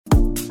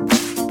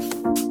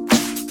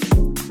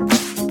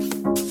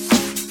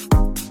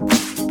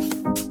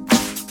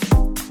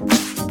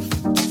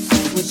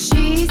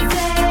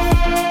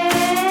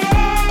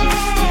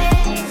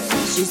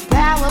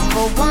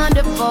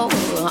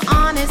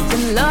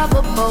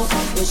lovable.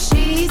 What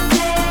she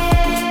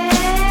said.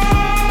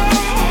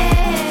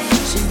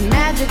 She's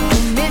magical,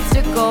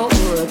 mystical,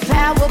 a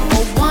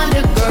powerful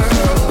wonder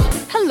girl.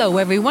 Hello,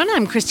 everyone.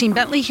 I'm Christine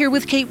Bentley here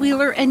with Kate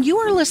Wheeler, and you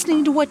are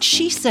listening to What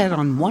She Said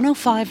on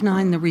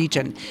 105.9 The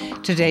Region.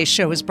 Today's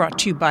show is brought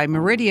to you by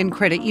Meridian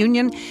Credit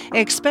Union.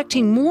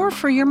 Expecting more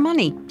for your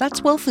money.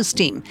 That's wealth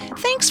esteem.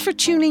 Thanks for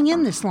tuning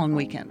in this long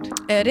weekend.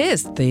 It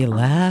is the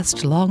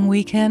last long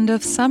weekend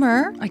of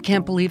summer. I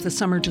can't believe the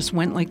summer just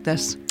went like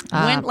this.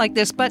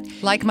 But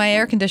like my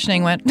air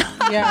conditioning went.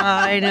 Yeah,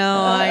 I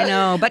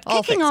know. But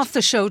kicking off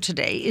the show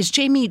today is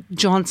Jamie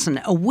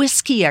Johnson, a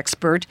whiskey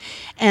expert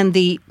and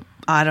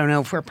I don't know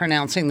if we're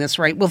pronouncing this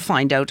right. We'll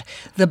find out.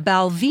 The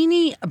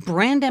Balvenie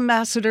brand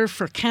ambassador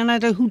for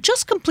Canada, who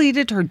just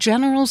completed her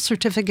general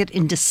certificate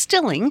in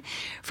distilling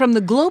from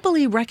the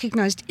globally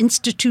recognized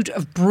Institute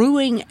of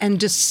Brewing and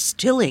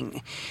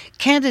Distilling.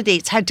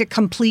 Candidates had to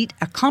complete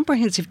a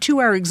comprehensive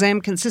 2-hour exam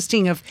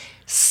consisting of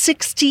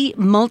 60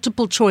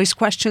 multiple choice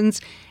questions.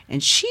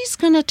 And she's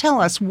going to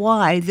tell us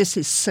why this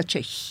is such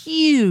a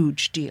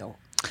huge deal.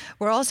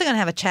 We're also going to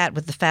have a chat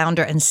with the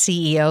founder and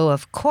CEO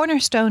of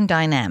Cornerstone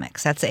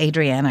Dynamics. That's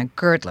Adriana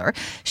Girdler.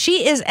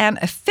 She is an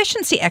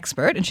efficiency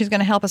expert, and she's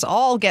going to help us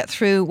all get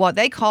through what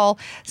they call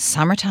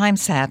summertime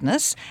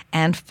sadness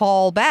and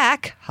fall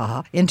back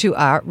into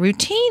our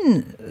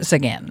routines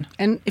again.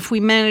 And if we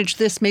manage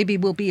this, maybe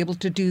we'll be able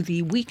to do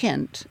the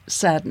weekend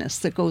sadness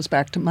that goes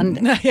back to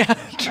Monday. Yeah,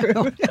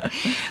 true.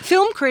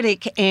 Film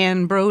critic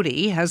Anne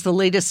Brodie has the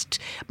latest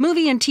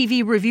movie and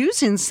TV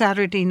reviews in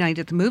Saturday Night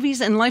at the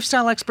Movies, and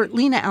lifestyle expert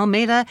Lena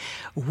Almeida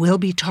will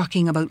be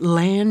talking about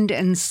land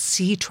and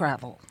sea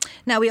travel.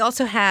 Now, we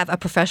also have a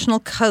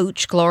professional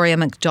coach, Gloria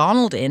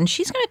McDonald, in.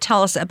 She's going to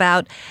tell us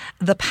about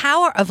the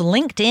power of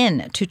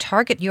LinkedIn to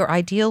target your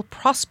ideal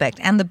prospect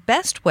and the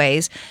best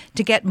ways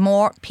to get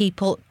more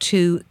people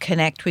to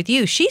connect with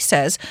you. She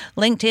says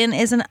LinkedIn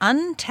is an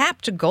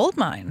untapped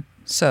goldmine.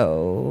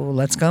 So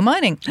let's go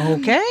mining.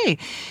 Okay.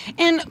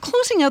 And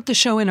closing out the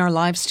show in our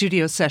live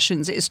studio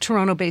sessions is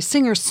Toronto-based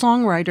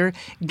singer-songwriter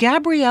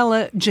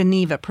Gabriela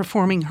Geneva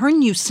performing her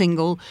new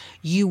single,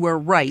 You Were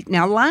Right.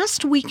 Now,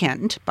 last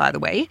weekend, by the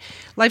way,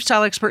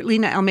 lifestyle expert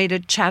Lena Almeida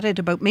chatted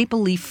about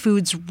Maple Leaf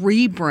Foods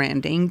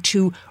rebranding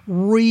to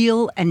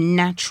real and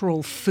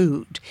natural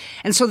food.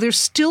 And so there's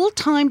still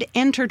time to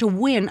enter to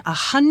win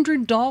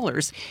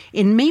 $100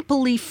 in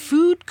Maple Leaf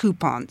food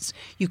coupons.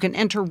 You can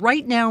enter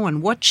right now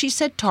on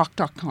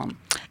whatshesaidtalk.com.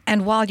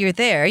 And while you're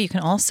there, you can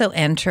also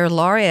enter.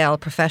 L'Oreal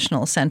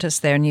Professional sent us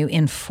their new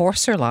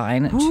Enforcer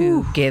line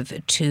to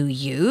give to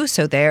you.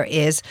 So there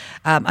is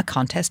a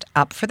contest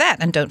up for that.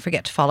 And don't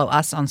forget to follow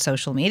us on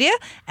social media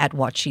at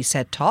What She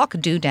Said Talk.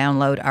 Do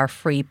download our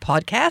free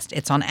podcast.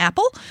 It's on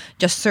Apple.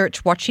 Just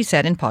search What She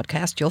Said in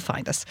podcast. You'll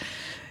find us.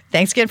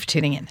 Thanks again for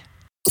tuning in.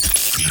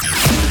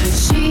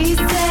 She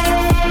said.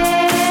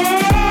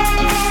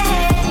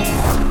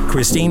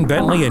 Christine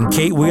Bentley and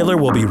Kate Wheeler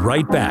will be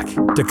right back.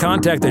 To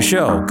contact the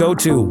show, go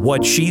to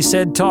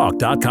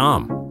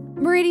whatshesaidtalk.com.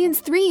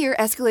 Meridian's 3-year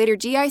escalator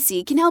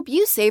GIC can help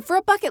you save for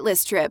a bucket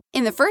list trip.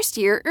 In the first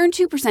year, earn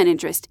 2%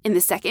 interest. In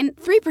the second,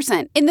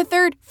 3%. In the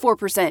third,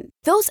 4%.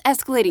 Those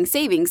escalating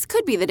savings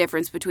could be the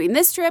difference between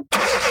this trip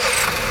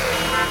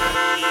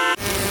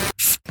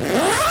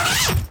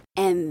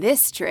and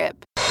this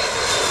trip.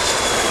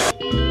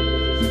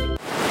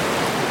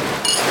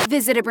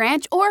 Visit a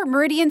branch or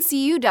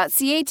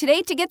meridiancu.ca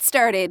today to get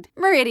started.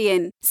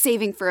 Meridian,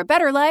 saving for a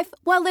better life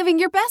while living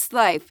your best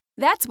life.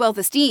 That's wealth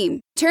esteem.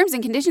 Terms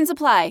and conditions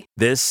apply.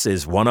 This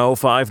is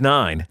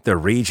 105.9 The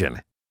Region.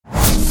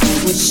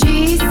 What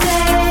she said.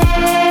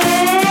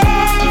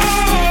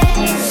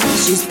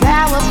 She's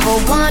powerful,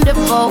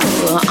 wonderful,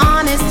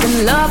 honest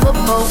and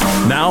lovable.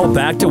 Now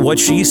back to What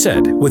She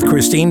Said with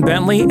Christine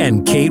Bentley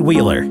and Kate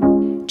Wheeler.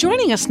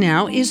 Joining us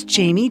now is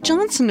Jamie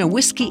Johnson, a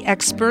whiskey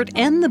expert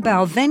and the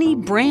Balvenie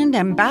brand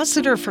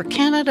ambassador for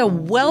Canada.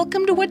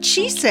 Welcome to What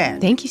She Said.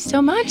 Thank you so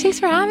much. Thanks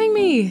for having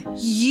me.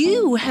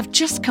 You have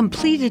just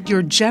completed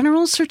your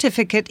general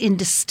certificate in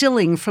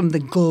distilling from the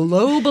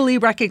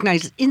globally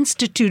recognized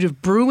Institute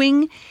of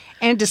Brewing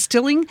and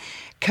Distilling.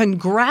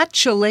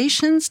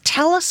 Congratulations.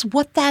 Tell us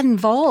what that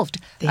involved.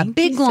 Thank a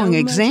big, you so long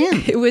much.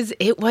 exam. It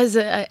was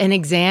an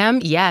exam.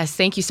 Yes.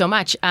 Thank you so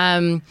much.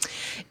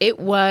 It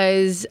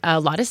was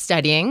a lot of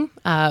studying,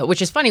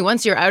 which is funny.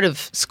 Once you're out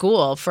of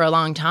school for a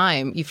long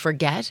time, you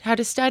forget how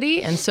to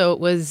study. And so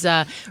it was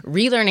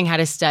relearning how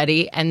to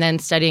study and then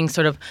studying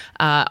sort of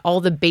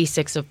all the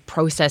basics of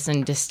process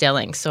and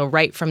distilling. So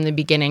right from the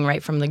beginning,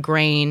 right from the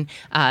grain,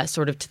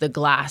 sort of to the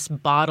glass,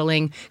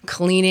 bottling,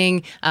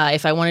 cleaning.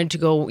 If I wanted to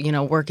go,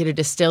 work at a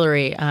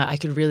distillery, I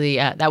could really,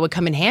 that would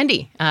come in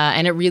handy.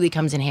 And it really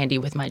comes in handy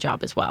with my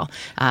job as well,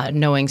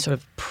 knowing sort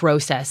of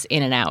process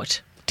in and out.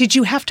 Did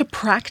you have to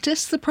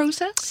practice the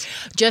process?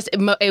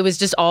 It was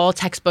just all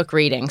textbook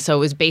reading. So it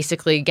was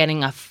basically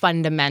getting a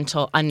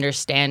fundamental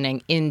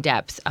understanding in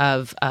depth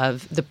of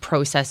the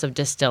process of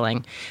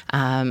distilling,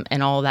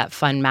 and all that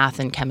fun math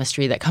and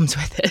chemistry that comes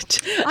with it.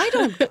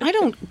 I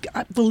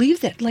don't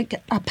believe that. Like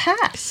a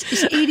pass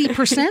is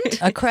 80%.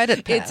 A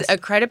credit pass. A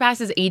credit pass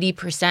is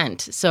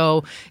 80%.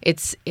 So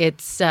it's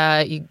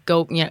you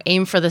go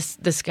aim for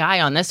the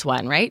sky on this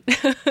one, right?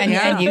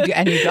 And you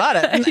got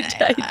it.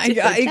 You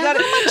got it.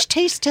 How much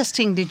taste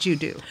testing did you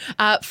do?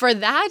 For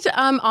that,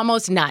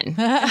 almost none.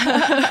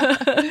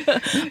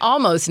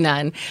 Almost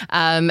none.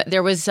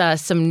 There was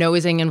some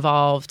nosing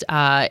involved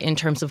in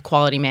terms of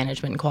quality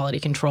management and quality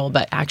control,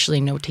 but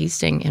actually no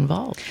tasting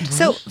involved.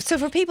 So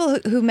for people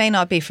who may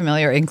not be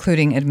familiar,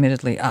 including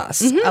admittedly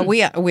us,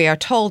 we are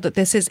told that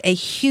this is a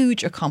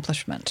huge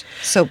accomplishment.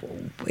 So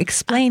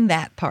explain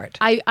that part.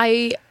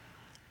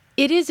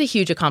 It is a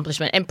huge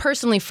accomplishment, and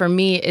personally for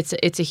me,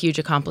 it's a huge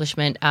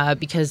accomplishment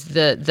because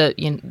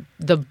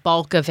the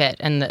bulk of it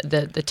and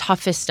the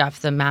toughest stuff,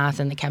 the math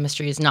and the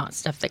chemistry, is not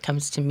stuff that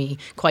comes to me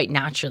quite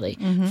naturally.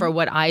 For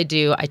what I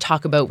do, I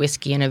talk about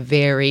whiskey in a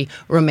very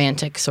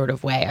romantic sort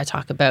of way. I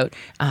talk about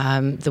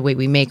the way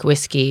we make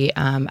whiskey,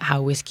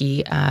 how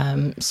whiskey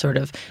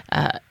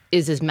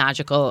is as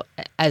magical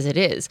as it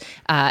is.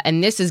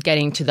 And this is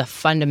getting to the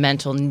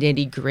fundamental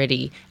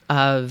nitty-gritty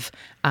of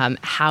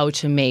how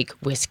to make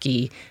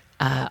whiskey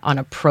on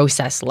a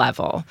process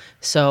level.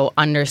 So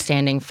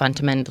understanding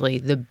fundamentally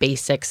the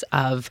basics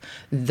of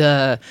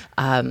the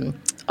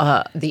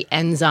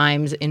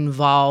enzymes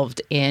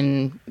involved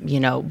in,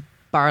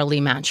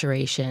 barley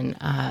maturation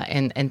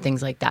and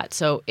things like that.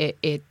 So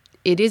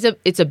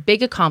it's a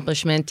big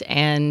accomplishment,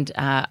 and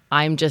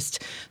I'm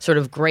just sort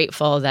of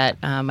grateful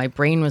that my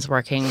brain was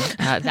working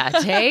that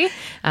day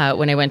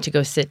when I went to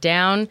go sit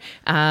down.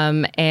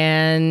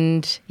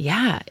 And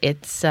yeah,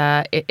 it's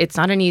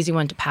not an easy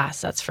one to pass,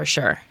 that's for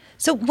sure.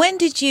 So when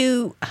did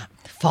you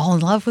fall in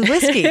love with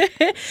whiskey?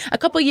 A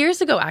couple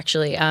years ago,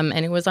 actually, and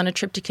it was on a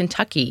trip to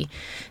Kentucky.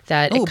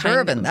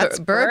 Bourbon. That's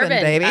bourbon,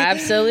 baby.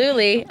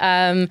 Absolutely.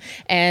 And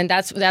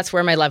that's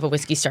where my love of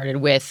whiskey started,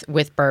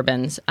 with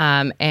bourbons.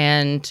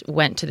 And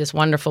went to this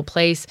wonderful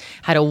place,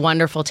 had a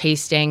wonderful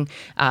tasting,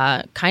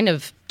 kind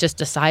of just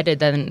decided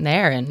then and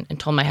there and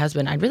told my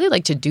husband, I'd really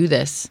like to do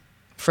this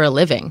for a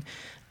living.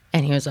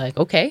 And he was like,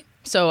 okay.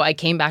 So I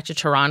came back to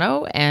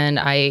Toronto and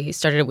I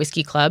started a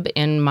whiskey club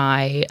in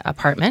my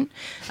apartment.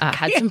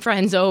 Had some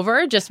friends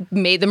over, just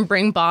made them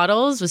bring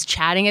bottles, was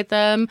chatting at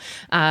them,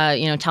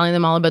 telling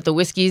them all about the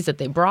whiskeys that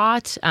they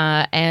brought,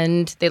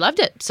 and they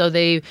loved it. So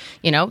they,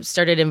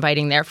 started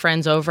inviting their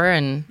friends over.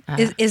 And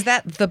is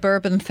that the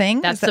bourbon thing?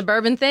 That's the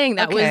bourbon thing.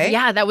 That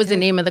was the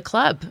name of the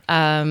club.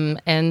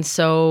 And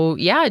so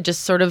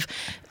just sort of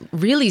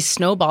really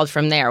snowballed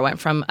from there. Went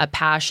from a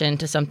passion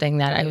to something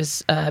that I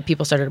was.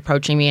 People started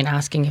approaching me and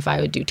asking if I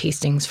would do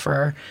tastings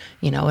for,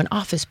 an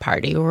office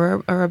party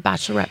or a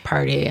bachelorette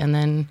party. And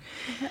then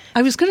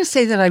I was going to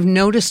say that I've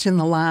noticed in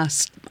the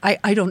last,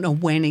 I don't know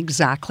when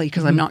exactly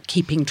because I'm not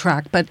keeping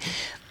track, but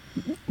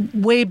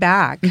way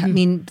back, I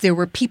mean, there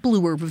were people who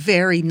were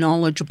very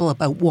knowledgeable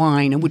about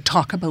wine and would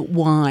talk about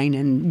wine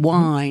and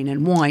wine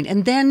and wine.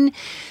 And then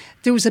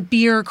there was a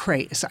beer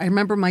craze. I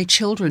remember my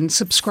children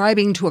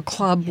subscribing to a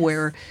club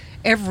where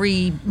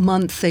every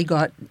month they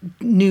got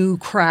new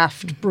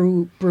craft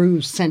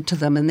brews sent to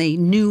them, and they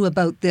knew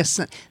about this.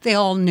 They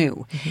all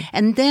knew.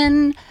 And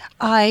then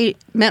I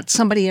met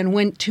somebody and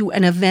went to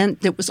an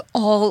event that was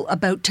all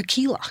about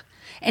tequila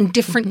and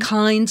different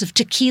kinds of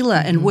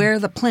tequila and where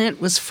the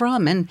plant was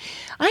from. And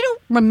I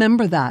don't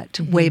remember that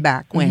way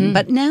back when.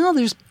 But now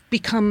there's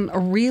become a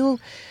real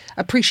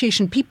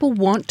appreciation. People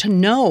want to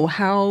know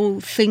how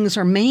things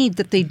are made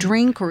that they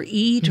drink or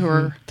eat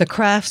or the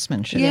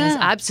craftsmanship. Yes,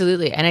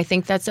 absolutely. And I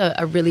think that's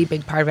a really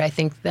big part of it. I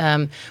think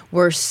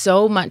we're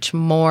so much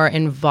more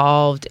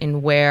involved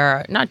in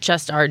where not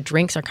just our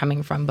drinks are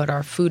coming from, but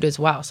our food as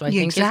well. So I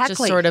think it's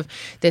just sort of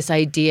this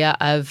idea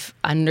of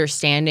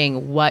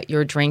understanding what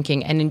you're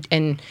drinking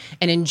and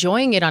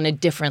enjoying it on a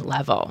different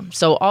level.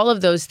 So all of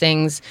those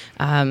things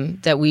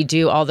that we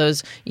do, all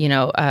those,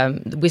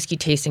 whiskey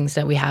tastings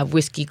that we have,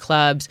 whiskey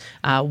clubs,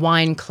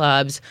 wine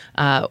clubs,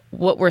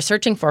 what we're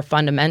searching for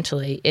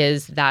fundamentally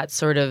is that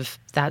sort of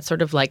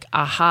like,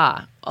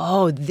 aha,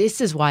 oh,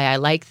 this is why I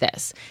like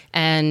this.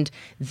 And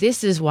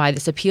this is why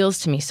this appeals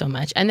to me so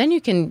much. And then you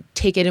can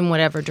take it in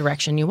whatever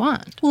direction you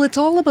want. Well, it's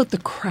all about the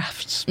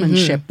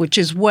craftsmanship, which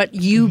is what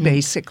you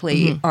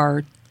basically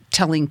are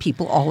telling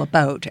people all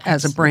about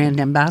as a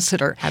brand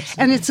ambassador.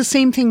 Absolutely. And it's the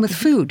same thing with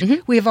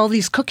food. We have all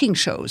these cooking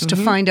shows to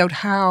find out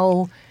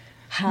how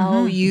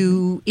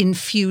you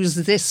infuse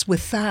this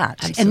with that.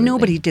 Absolutely. And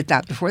nobody did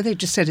that before. They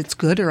just said it's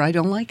good or I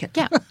don't like it.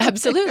 Yeah,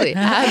 absolutely.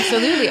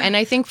 Absolutely. And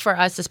I think for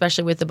us,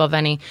 especially with the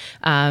Balvenie,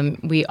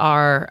 we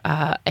are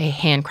a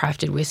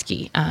handcrafted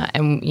whiskey.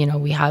 And,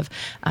 we have,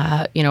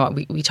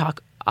 we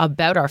talk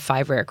about our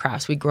 5 rare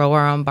crafts. We grow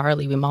our own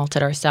barley. We malt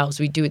it ourselves.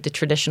 We do it the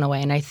traditional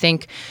way. And I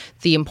think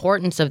the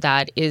importance of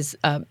that is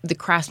the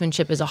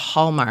craftsmanship is a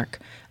hallmark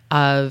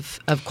of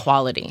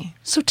quality.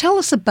 So tell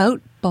us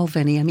about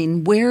Balvenie. I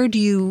mean, where do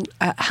you,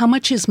 how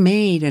much is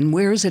made and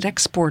where is it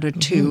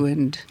exported to?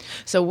 And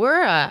so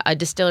we're a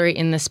distillery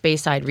in the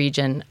Speyside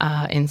region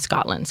in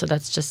Scotland. So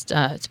that's just,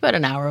 it's about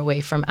an hour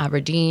away from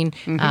Aberdeen,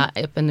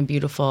 up in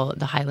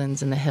the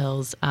Highlands and the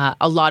hills.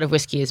 A lot of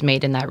whiskey is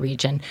made in that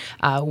region.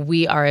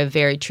 We are a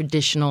very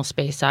traditional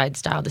Speyside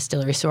style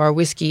distillery. So our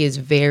whiskey is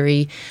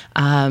very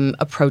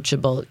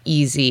approachable,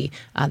 easy.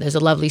 There's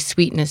a lovely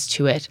sweetness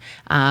to it.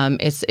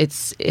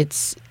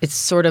 It's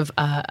sort of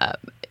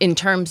in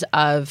terms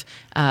of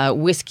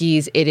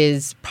whiskeys, it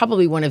is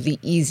probably one of the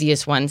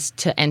easiest ones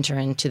to enter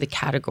into the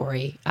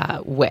category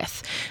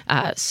with.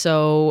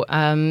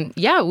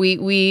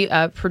 We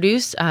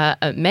produce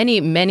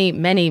many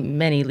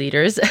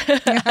liters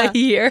a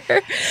year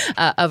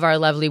of our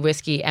lovely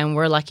whiskey, and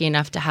we're lucky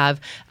enough to have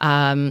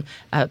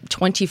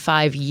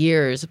 25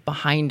 years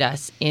behind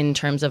us in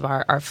terms of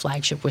our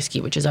flagship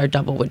whiskey, which is our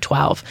Doublewood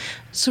 12.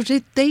 So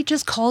did they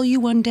just call you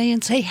one day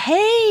and say,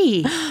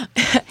 hey?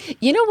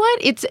 You know what?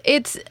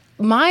 It's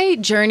my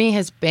journey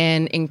has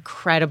been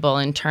incredible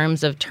in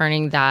terms of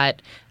turning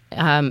that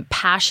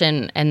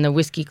passion and the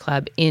whiskey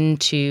club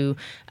into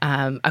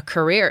a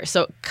career.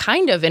 So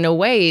kind of in a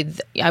way,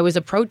 I was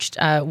approached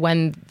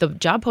when the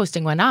job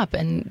posting went up,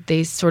 and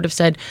they sort of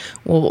said,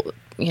 well,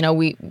 you know,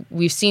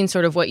 we've seen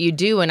sort of what you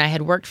do, and I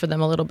had worked for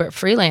them a little bit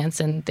freelance,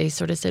 and they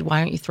sort of said,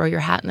 why don't you throw your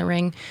hat in the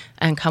ring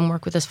and come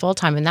work with us full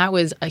time? And that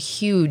was a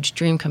huge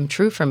dream come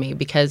true for me,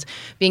 because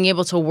being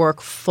able to work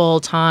full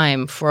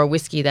time for a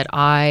whiskey that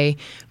I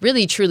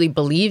really truly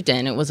believed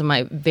in, it was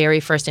my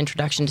very first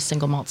introduction to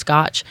single malt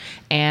Scotch,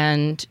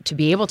 and to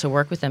be able to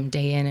work with them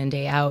day in and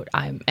day out,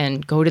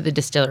 and go to the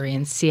distillery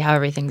and see how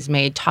everything's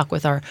made, talk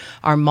with our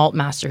malt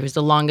master, who's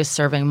the longest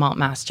serving malt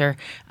master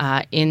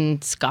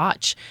in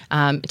Scotch,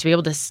 to be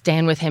able to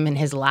stand with him in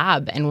his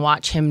lab and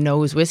watch him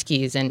nose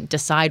whiskeys and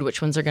decide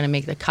which ones are going to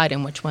make the cut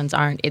and which ones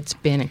aren't. It's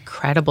been an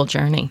incredible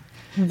journey.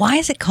 Why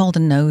is it called a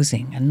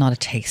nosing and not a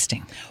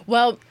tasting?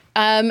 Well,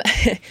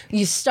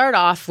 you start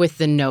off with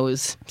the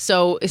nose.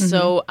 So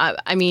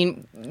I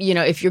mean, you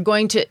know, if you're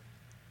going to,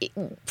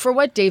 for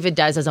what David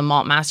does as a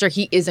malt master,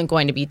 he isn't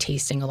going to be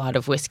tasting a lot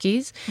of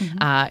whiskeys.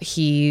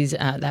 He's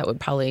that would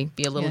probably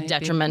be a little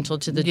detrimental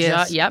to the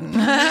job. Yep.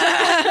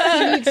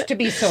 He needs to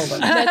be sober.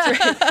 That's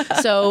right.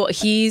 So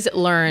he's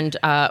learned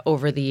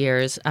over the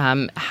years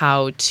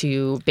how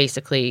to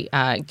basically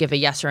give a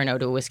yes or a no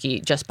to a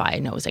whiskey just by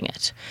nosing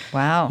it.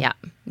 Wow.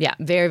 Yeah.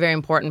 Very, very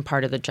important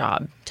part of the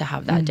job to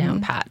have that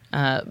down pat.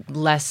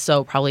 Less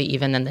so probably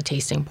even than the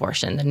tasting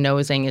portion. The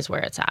nosing is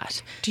where it's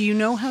at. Do you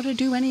know how to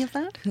do any of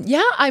that?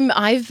 Yeah,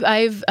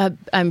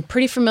 I'm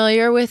pretty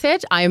familiar with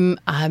it. I'm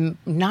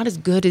not as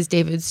good as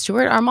David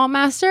Stewart, our malt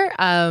master,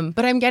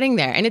 but I'm getting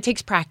there, and it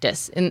takes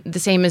practice, and the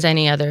same as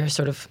any other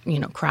sort of, you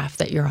know, craft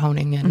that you're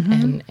honing,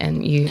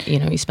 and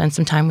you spend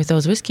some time with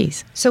those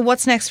whiskeys. So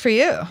what's next for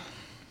you?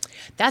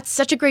 That's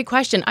such a great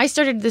question. I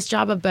started this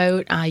job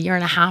about a year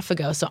and a half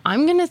ago, so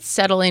I'm going to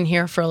settle in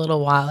here for a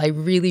little while. I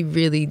really,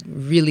 really,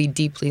 really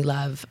deeply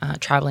love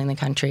traveling the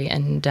country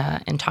and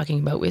talking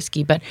about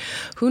whiskey. But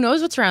who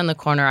knows what's around the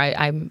corner?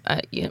 I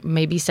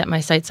maybe set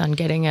my sights on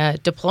getting a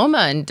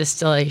diploma in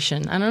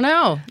distillation. I don't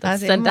know.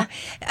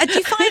 Do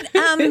you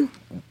find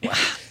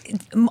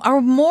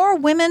are more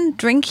women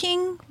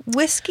drinking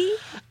whiskey?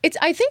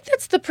 I think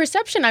that's the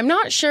perception. I'm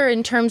not sure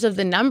in terms of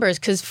the numbers,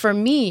 because for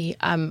me,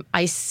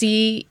 I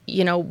see,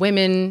 you know,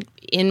 women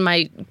in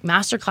my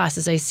master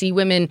classes. I see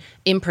women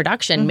in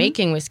production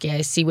making whiskey.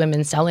 I see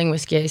women selling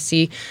whiskey. I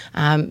see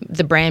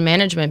the brand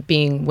management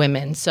being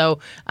women. So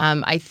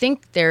I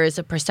think there is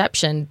a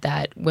perception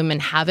that women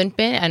haven't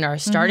been and are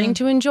starting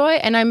to enjoy.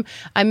 And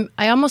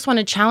I almost want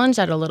to challenge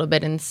that a little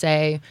bit and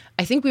say,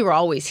 I think we were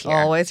always here.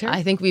 Always here?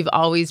 I think we've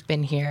always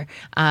been here.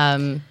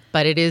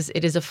 But it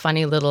is a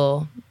funny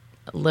little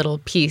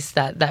piece,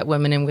 that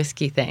women in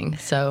whiskey thing.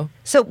 So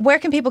where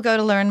can people go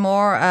to learn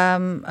more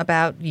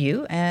about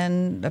you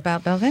and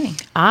about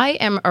Balvenie? I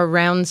am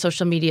around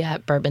social media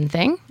at Bourbon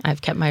Thing.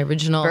 I've kept my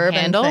original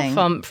handle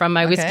from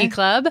my whiskey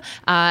club,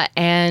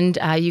 and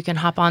you can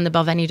hop on the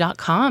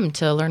balvenie.com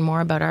to learn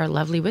more about our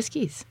lovely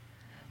whiskeys.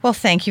 Well,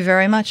 thank you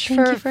very much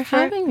for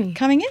having me.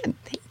 Coming in.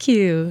 Thank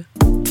you.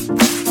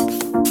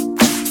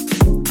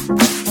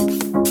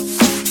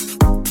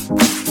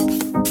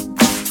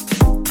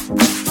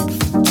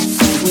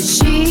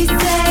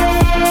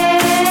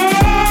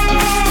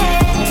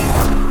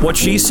 What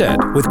She Said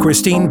with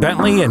Christine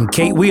Bentley and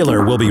Kate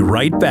Wheeler will be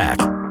right back.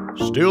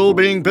 Still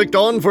being picked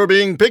on for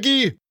being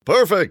picky?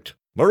 Perfect!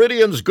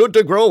 Meridian's Good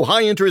to Grow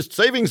high-interest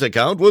savings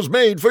account was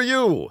made for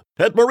you.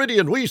 At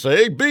Meridian, we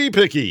say be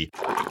picky.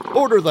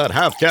 Order that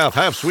half-calf,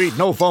 half-sweet,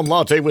 no-foam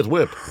latte with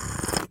whip.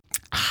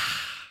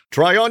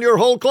 Try on your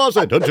whole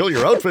closet until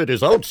your outfit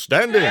is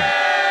outstanding.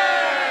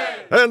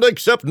 And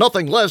accept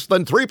nothing less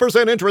than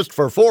 3% interest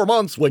for 4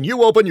 months when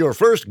you open your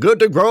first Good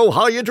to Grow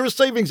high-interest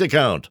savings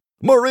account.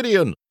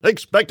 Meridian,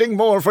 Expecting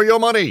more for your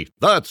money.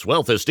 That's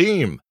Wealth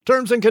Esteem.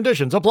 Terms and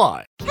conditions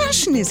apply.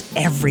 Passion is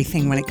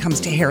everything when it comes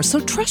to hair, so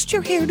trust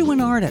your hair to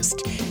an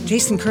artist.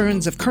 Jason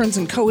Kearns of Kearns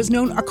 & Co. is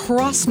known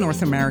across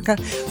North America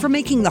for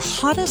making the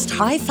hottest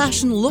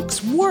high-fashion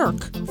looks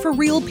work for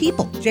real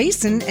people.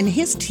 Jason and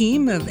his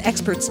team of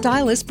expert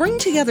stylists bring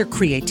together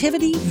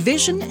creativity,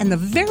 vision, and the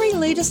very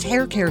latest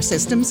hair care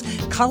systems,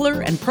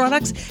 color, and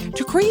products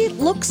to create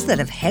looks that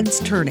have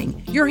heads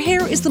turning. Your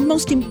hair is the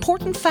most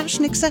important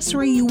fashion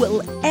accessory you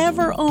will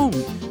ever own.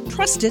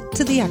 Trust it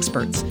to the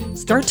experts.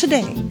 Start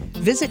today.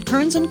 Visit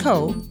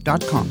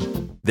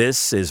kearnsandco.com.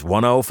 This is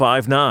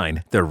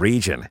 105.9 The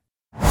Region.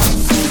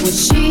 What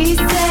she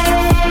said.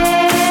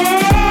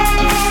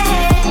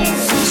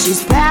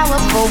 She's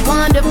powerful,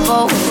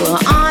 wonderful,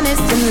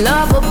 honest and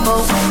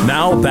lovable.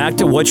 Now back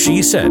to What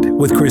She Said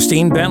with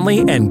Christine Bentley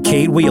and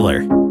Kate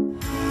Wheeler.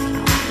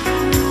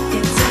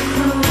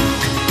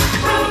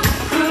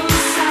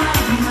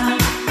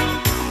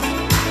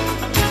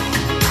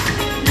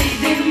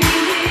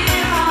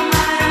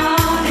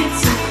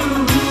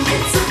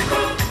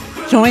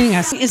 Joining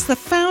us is the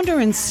founder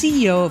and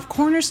CEO of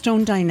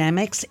Cornerstone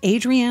Dynamics,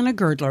 Adriana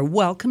Girdler.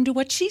 Welcome to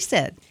What She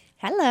Said.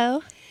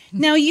 Hello.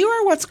 Now, you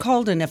are what's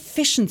called an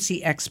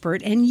efficiency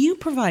expert, and you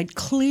provide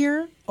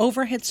clear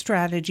overhead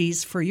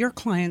strategies for your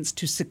clients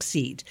to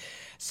succeed.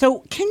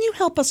 So can you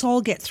help us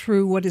all get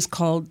through what is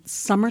called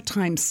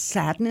summertime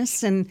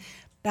sadness and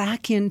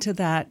back into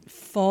that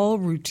fall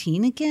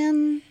routine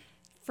again?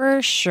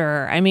 For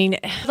sure. I mean,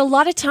 a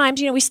lot of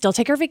times, we still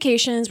take our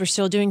vacations, we're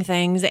still doing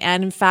things.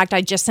 And in fact,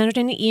 I just sent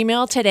an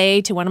email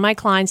today to one of my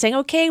clients saying,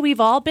 okay,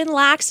 we've all been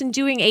lax in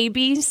doing A,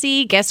 B, and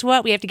C. Guess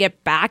what? We have to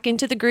get back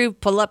into the groove,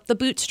 pull up the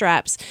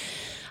bootstraps.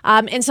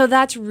 And so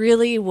that's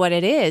really what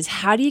it is.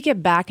 How do you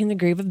get back in the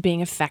groove of being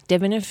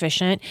effective and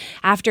efficient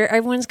after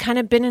everyone's kind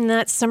of been in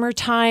that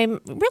summertime,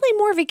 really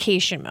more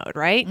vacation mode,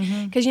 right?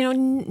 Because,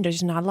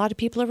 there's not a lot of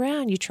people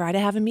around. You try to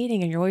have a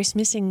meeting and you're always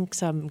missing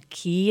some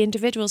key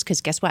individuals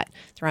because guess what?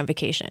 They're on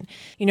vacation.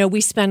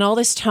 We spend all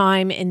this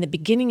time in the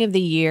beginning of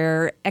the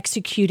year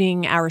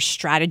executing our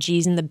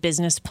strategies and the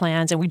business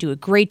plans, and we do a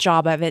great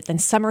job of it. Then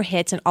summer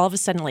hits and all of a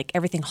sudden,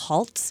 everything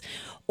halts,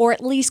 or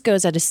at least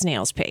goes at a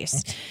snail's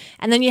pace.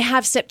 And then you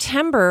have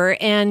September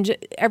and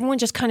everyone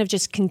just kind of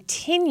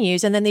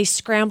continues, and then they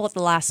scramble at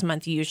the last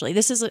month usually.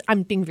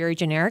 I'm being very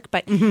generic,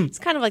 but it's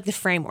kind of like the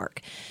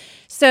framework.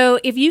 So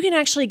if you can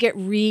actually get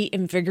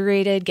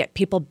reinvigorated, get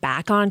people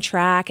back on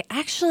track,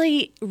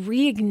 actually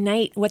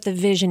reignite what the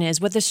vision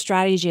is, what the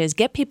strategy is,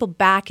 get people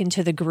back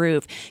into the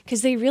groove,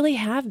 because they really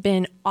have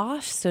been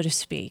off, so to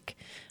speak.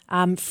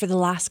 For the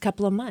last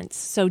couple of months.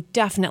 So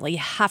definitely you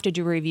have to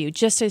do a review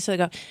just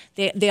so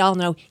they all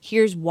know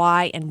here's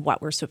why and what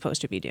we're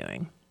supposed to be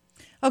doing.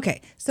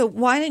 Okay, so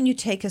why don't you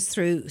take us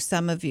through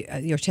some of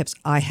your tips?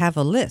 I have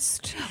a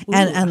list,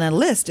 and a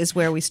list is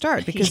where we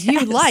start because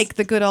you like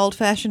the good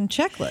old-fashioned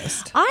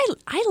checklist.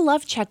 I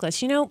love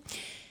checklists.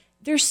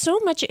 There's so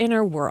much in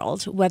our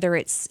world, whether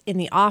it's in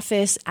the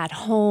office, at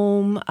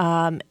home,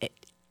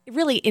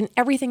 really in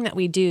everything that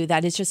we do,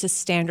 that is just a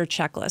standard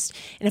checklist.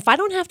 And if I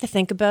don't have to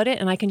think about it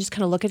and I can just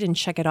kind of look at it and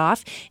check it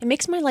off, it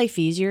makes my life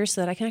easier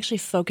so that I can actually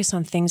focus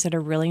on things that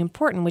are really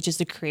important, which is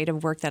the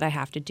creative work that I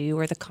have to do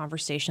or the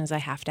conversations I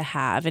have to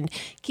have, and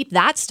keep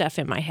that stuff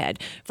in my head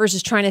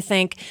versus trying to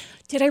think,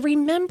 did I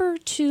remember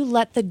to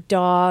let the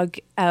dog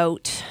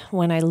out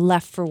when I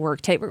left for work?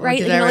 Right?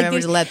 Did I remember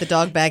to let the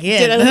dog back in?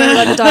 Did I remember to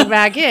let the dog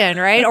back in,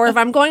 right? Or if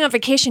I'm going on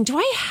vacation, do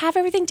I have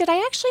everything? Did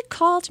I actually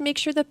call to make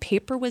sure the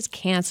paper was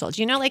canceled?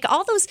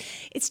 All those,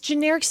 it's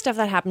generic stuff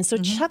that happens. So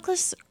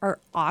checklists are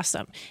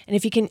awesome. And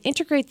if you can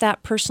integrate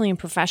that personally and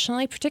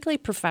professionally, particularly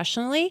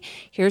professionally,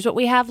 here's what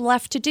we have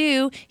left to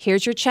do.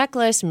 Here's your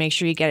checklist. Make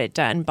sure you get it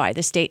done by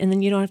this date. And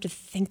then you don't have to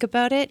think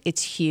about it.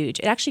 It's huge.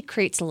 It actually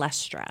creates less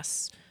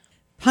stress.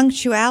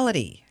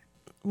 Punctuality.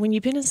 When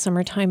you've been in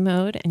summertime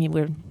mode and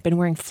you've been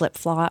wearing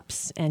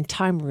flip-flops and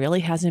time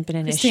really hasn't been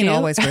an Christine issue.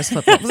 always wears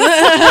flip-flops.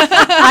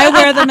 I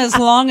wear them as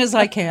long as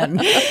I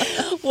can.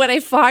 What I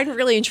find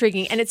really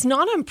intriguing, and it's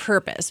not on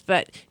purpose,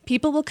 but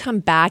people will come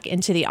back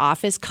into the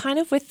office kind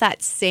of with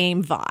that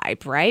same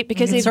vibe, right?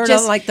 Because it's they've sort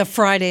of like the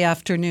Friday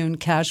afternoon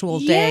casual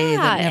day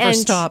that never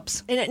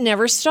stops. And it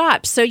never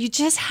stops. So you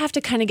just have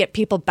to kind of get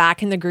people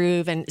back in the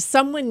groove, and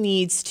someone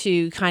needs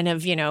to kind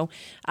of,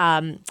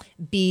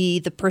 be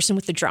the person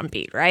with the drum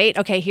beat, right?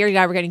 Okay, here you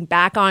go. We're getting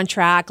back on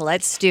track.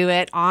 Let's do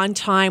it on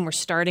time. We're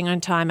starting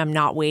on time. I'm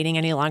not waiting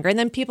any longer. And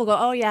then people go,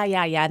 oh, yeah.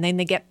 And then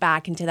they get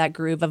back into that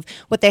groove of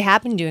what they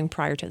have been doing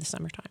prior to the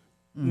summertime.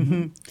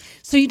 Mm-hmm.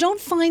 So you don't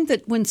find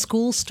that when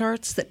school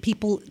starts that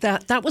people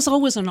that was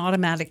always an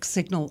automatic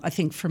signal, I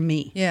think, for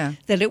me. Yeah.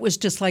 That it was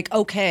just like,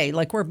 okay,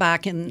 like we're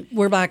back in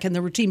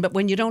the routine. But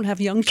when you don't have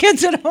young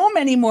kids at home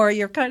anymore,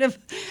 you're kind of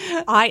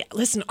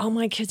listen, all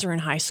my kids are in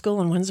high school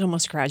and one's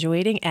almost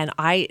graduating, and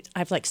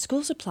I've like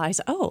school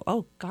supplies.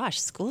 Oh gosh,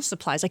 school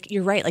supplies. Like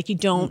you're right. Like you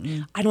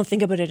don't I don't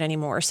think about it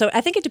anymore. So I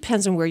think it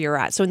depends on where you're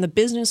at. So in the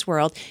business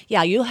world,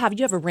 yeah, you have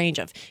a range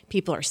of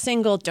people are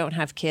single, don't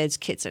have kids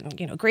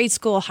in grade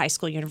school, high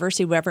school,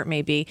 university, whatever it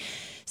may be.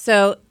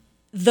 So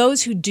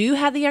those who do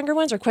have the younger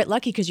ones are quite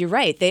lucky because you're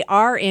right. They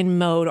are in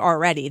mode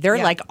already.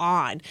 They're like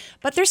on.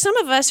 But there's some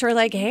of us who are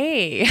like,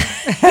 hey,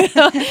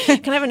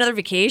 can I have another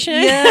vacation?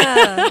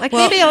 Yeah. Like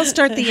maybe I'll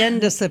start the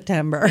end of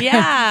September.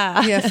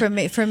 Yeah. Yeah,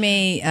 for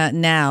me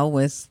now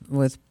with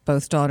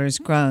both daughters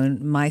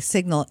grown, my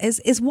signal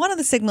is one of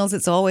the signals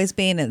it's always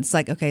been. It's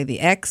like, okay, the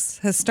X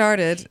has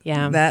started.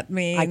 Yeah. That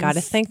means I got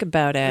to think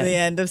about it. the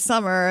end of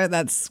summer.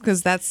 That's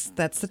because that's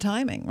the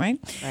timing, right?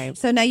 Right.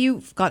 So now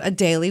you've got a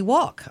daily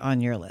walk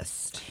on your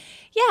list.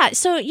 Yeah.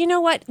 So you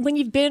know what? When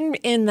you've been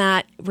in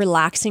that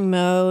relaxing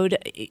mode,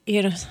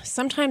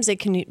 sometimes it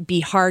can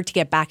be hard to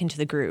get back into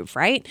the groove,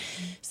 right?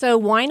 So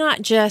why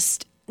not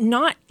just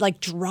not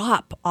like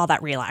drop all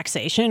that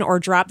relaxation or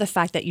drop the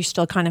fact that you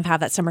still kind of have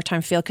that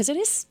summertime feel, because it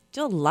is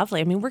still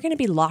lovely. I mean, we're going to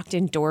be locked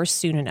indoors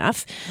soon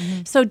enough.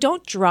 So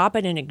don't drop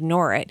it and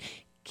ignore it.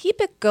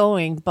 Keep it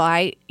going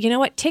by,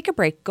 take a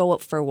break, go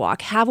out for a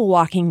walk, have a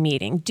walking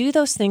meeting, do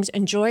those things,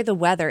 enjoy the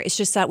weather. It's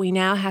just that we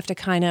now have to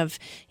kind of,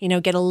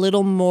 get a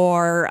little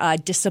more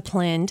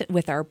disciplined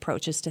with our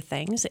approaches to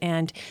things.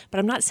 But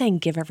I'm not saying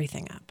give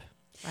everything up,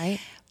 right?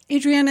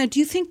 Adriana, do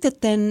you think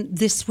that then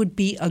this would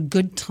be a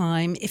good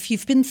time if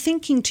you've been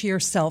thinking to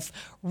yourself,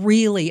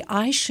 really,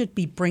 I should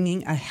be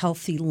bringing a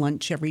healthy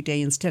lunch every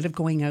day instead of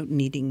going out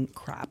and eating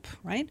crap,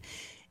 right?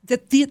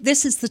 That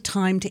this is the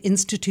time to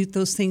institute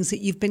those things that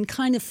you've been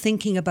kind of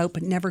thinking about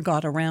but never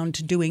got around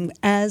to doing,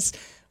 as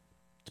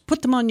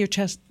put them on your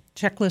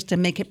checklist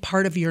and make it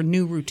part of your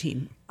new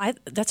routine.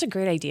 That's a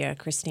great idea,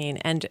 Christine.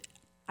 And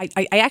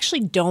I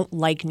actually don't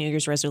like New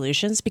Year's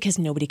resolutions because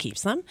nobody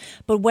keeps them.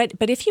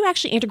 But if you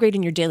actually integrate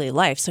in your daily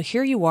life, so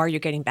here you are,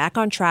 you're getting back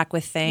on track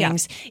with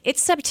things. Yeah.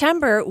 It's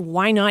September.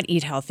 Why not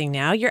eat healthy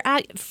now?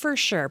 For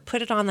sure.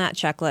 Put it on that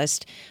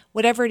checklist.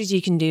 Whatever it is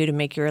you can do to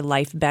make your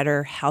life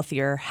better,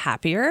 healthier,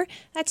 happier,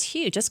 that's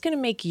huge. That's going to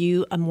make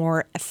you a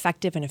more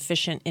effective and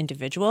efficient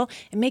individual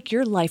and make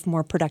your life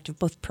more productive,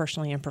 both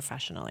personally and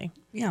professionally.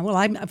 Yeah.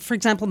 Well, for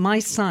example, my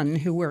son,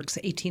 who works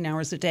 18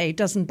 hours a day,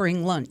 doesn't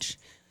bring lunch.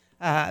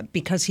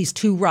 Because he's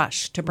too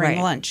rushed to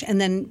bring lunch. And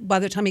then by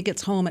the time he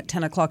gets home at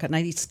 10 o'clock at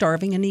night, he's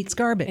starving and eats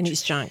garbage. And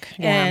eats junk.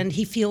 Yeah. And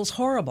he feels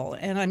horrible.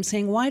 And I'm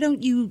saying, why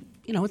don't you,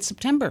 it's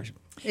September.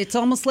 It's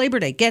almost Labor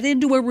Day. Get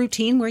into a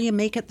routine where you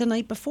make it the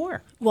night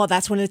before. Well,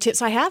 that's one of the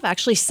tips I have.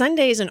 Actually,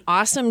 Sunday is an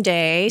awesome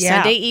day,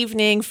 Sunday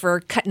evening,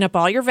 for cutting up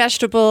all your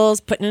vegetables,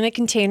 putting in a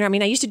container. I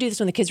mean, I used to do this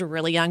when the kids were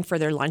really young for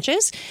their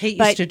lunches. Kate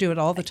used to do it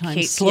all the time.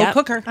 Kate, slow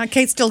cooker.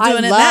 Kate's still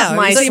doing I it love now.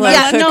 my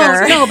slow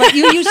cooker. No, but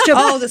you used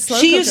to. The slow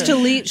she cooker.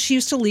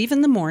 used to leave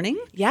in the morning.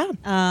 Yeah.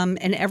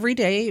 And every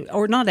day,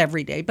 or not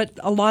every day, but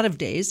a lot of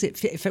days,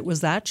 if it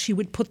was that, she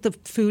would put the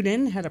food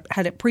in,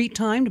 had it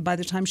pre-timed. By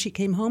the time she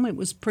came home, it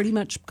was pretty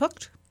much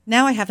cooked.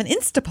 Now I have an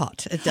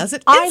Instapot. It does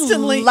it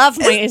instantly. I love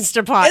my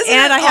Instapot.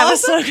 And I have a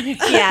slow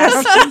Yes.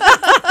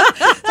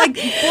 Like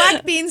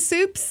black bean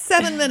soup,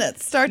 7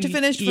 minutes, start to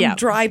finish from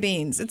dry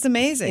beans. It's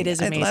amazing. It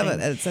is amazing. I love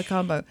it. It's a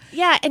combo.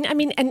 Yeah, and I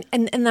mean,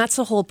 and that's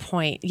the whole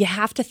point. You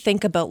have to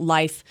think about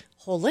life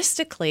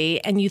holistically,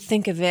 and you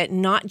think of it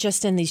not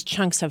just in these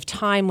chunks of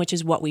time, which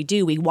is what we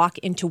do. We walk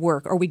into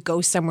work or we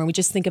go somewhere, we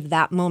just think of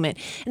that moment.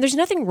 And there's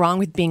nothing wrong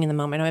with being in the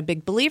moment. I'm a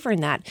big believer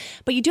in that.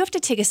 But you do have to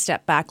take a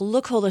step back,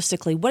 look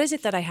holistically. What is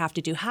it that I have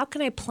to do? How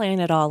can I plan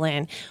it all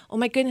in? Oh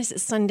my goodness,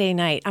 it's Sunday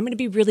night. I'm going to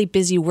be really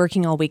busy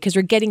working all week because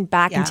we're getting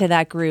back into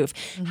that groove.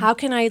 Mm-hmm. How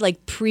can I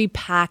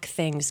pre-pack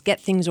things, get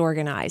things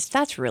organized?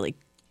 That's really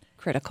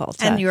critical.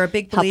 And you're a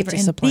big believer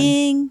in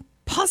being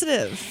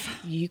positive.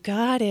 You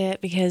got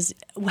it, because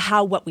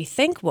what we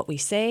think, what we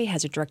say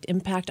has a direct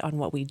impact on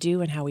what we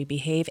do and how we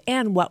behave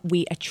and what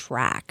we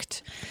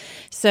attract.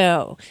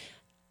 So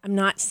I'm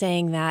not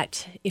saying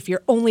that if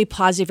you're only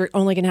positive, you're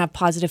only going to have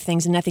positive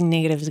things and nothing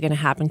negative is going to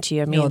happen to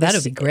you. I mean, that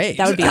would be great.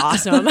 That would be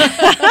awesome.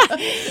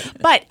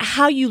 But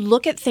how you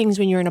look at things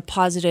when you're in a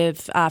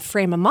positive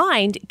frame of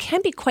mind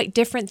can be quite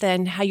different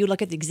than how you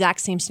look at the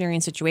exact same scenario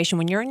and situation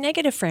when you're in a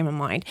negative frame of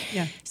mind.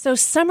 Yeah. So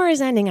summer is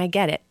ending. I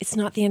get it. It's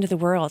not the end of the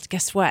world.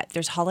 Guess what?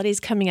 There's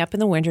holidays coming up in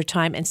the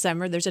wintertime, and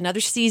summer, there's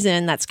another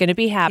season that's going to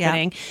be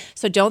happening. Yeah.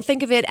 So don't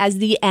think of it as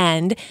the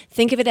end.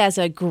 Think of it as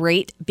a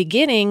great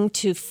beginning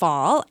to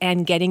fall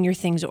and getting your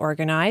things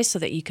organized so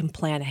that you can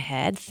plan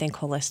ahead, think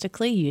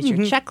holistically, use your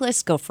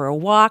checklist, go for a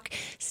walk,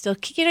 still,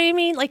 you know what I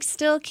mean?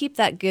 Still keep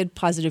that good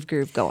positive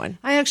groove going.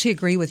 I actually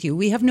agree with you.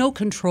 We have no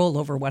control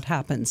over what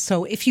happens.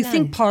 So if you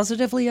think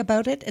positively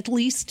about it, at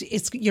least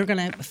you're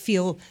going to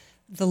feel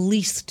the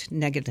least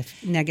negative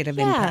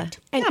impact.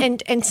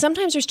 And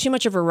sometimes there's too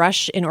much of a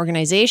rush in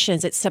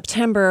organizations. It's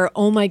September.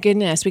 Oh my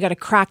goodness, we got to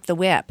crack the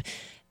whip.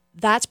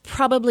 That's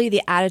probably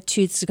the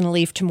attitude that's going to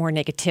lead to more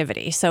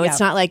negativity. So it's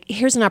not like,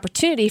 here's an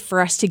opportunity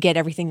for us to get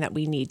everything that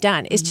we need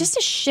done. It's just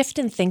a shift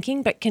in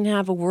thinking, but can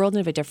have a world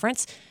of a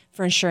difference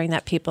for ensuring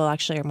that people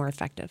actually are more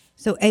effective.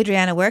 So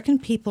Adriana, where can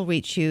people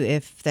reach you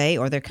if they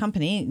or their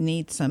company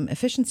need some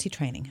efficiency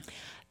training?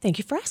 Thank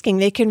you for asking.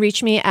 They can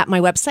reach me at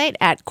my website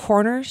at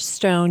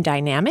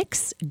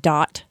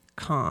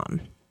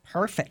cornerstonedynamics.com.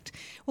 Perfect.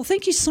 Well,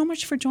 thank you so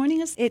much for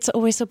joining us. It's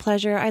always a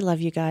pleasure. I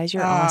love you guys.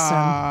 You're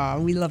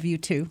awesome. We love you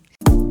too.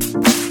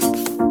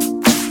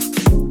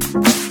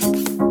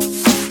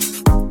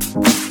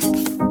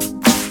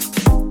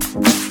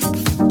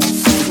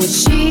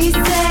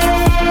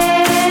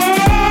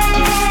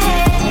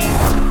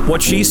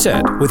 What She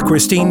Said with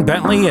Christine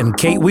Bentley and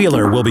Kate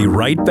Wheeler will be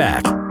right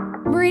back.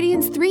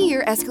 Meridian's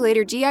 3-year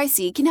escalator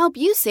GIC can help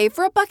you save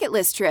for a bucket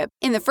list trip.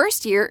 In the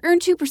first year, earn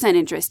 2%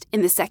 interest.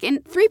 In the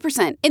second,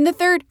 3%. In the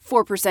third,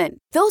 4%.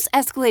 Those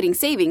escalating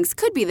savings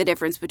could be the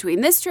difference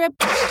between this trip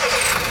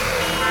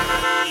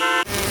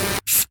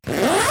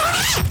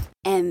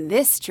and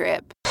this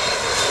trip.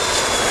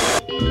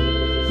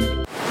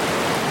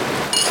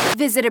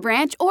 Visit a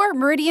branch or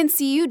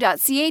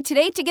meridiancu.ca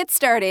today to get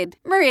started.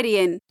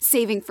 Meridian,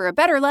 saving for a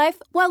better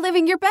life while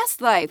living your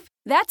best life.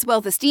 That's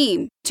Wealth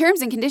Esteem.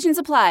 Terms and conditions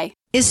apply.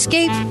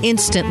 Escape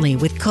instantly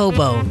with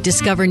Kobo.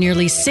 Discover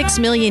nearly 6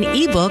 million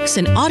ebooks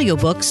and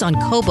audiobooks on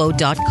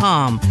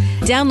Kobo.com.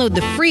 Download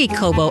the free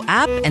Kobo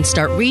app and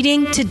start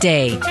reading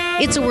today.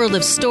 It's a world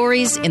of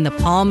stories in the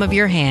palm of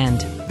your hand.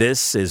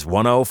 This is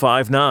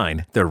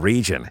 105.9 The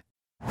Region.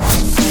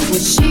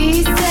 What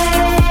she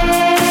said.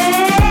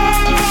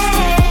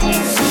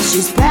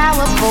 She's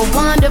powerful,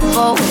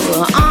 wonderful,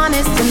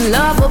 honest and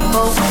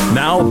lovable.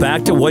 Now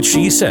back to What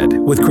She Said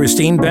with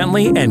Christine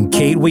Bentley and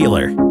Kate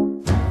Wheeler.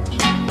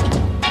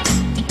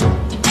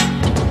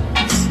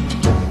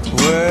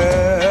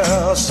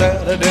 Well,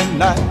 Saturday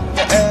night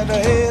at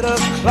 8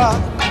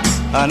 o'clock,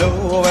 I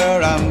know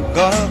where I'm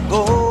gonna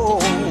go.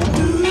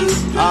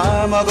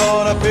 I'm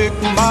gonna pick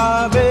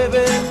my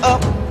baby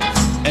up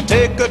and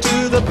take her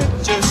to the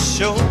picture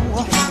show.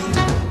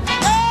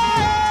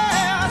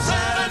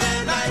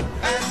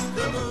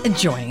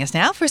 Joining us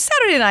now for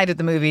Saturday Night at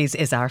the Movies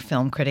is our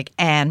film critic,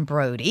 Anne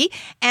Brodie.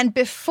 And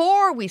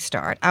before we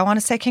start, I want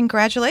to say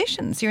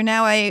congratulations. You're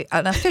now an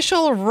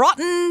official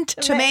Rotten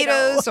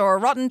Tomatoes or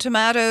Rotten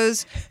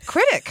Tomatoes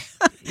critic.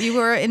 You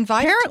were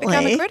invited to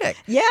become a critic.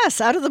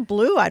 Yes, out of the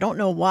blue. I don't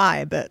know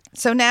why, but...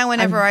 So now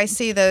whenever I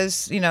see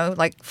those,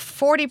 like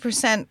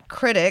 40%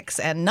 critics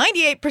and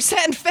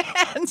 98%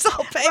 fans,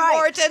 I'll pay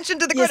more attention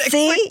to the critics.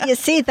 You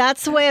see,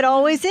 that's the way it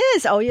always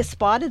is. Oh, you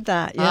spotted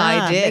that. Yeah,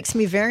 I did. It makes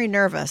me very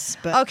nervous.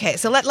 But okay,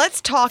 so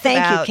let's talk about...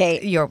 Thank you,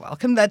 Kate. You're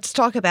welcome. Let's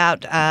talk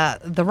about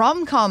the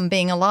rom-com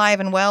being alive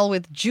and well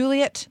with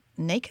Juliet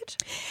Naked.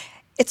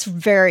 It's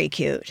very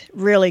cute,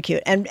 really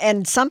cute.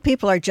 And some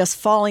people are just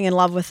falling in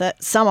love with it.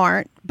 Some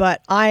aren't,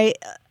 but I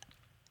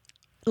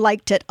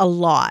liked it a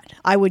lot.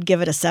 I would give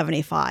it a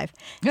 75.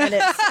 And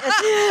it's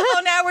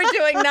oh, now we're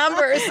doing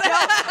numbers.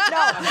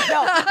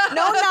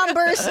 No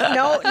numbers,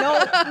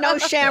 no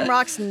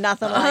shamrocks,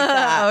 nothing like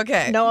that.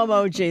 Okay. No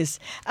emojis.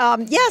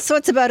 So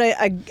it's about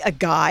a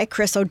guy,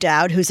 Chris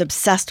O'Dowd, who's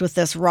obsessed with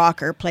this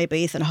rocker, played by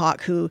Ethan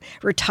Hawke, who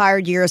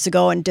retired years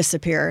ago and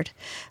disappeared.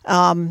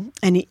 So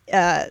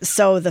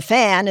the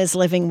fan is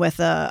living with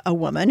a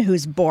woman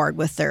who's bored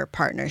with their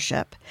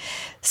partnership.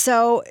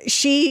 So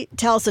she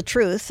tells the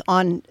truth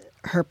on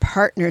her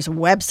partner's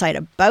website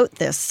about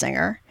this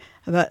singer,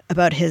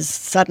 about his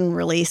sudden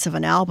release of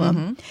an album.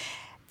 Mm-hmm.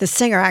 The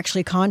singer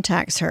actually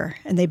contacts her,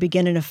 and they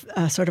begin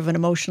a sort of an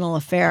emotional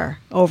affair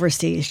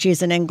overseas.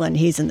 She's in England,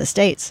 he's in the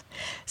States.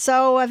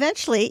 So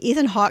eventually,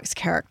 Ethan Hawke's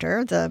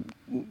character, the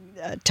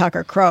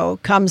Tucker Crowe,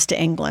 comes to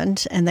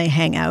England, and they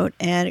hang out,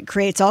 and it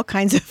creates all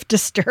kinds of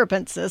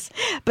disturbances.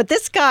 But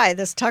this guy,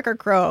 this Tucker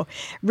Crowe,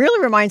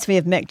 really reminds me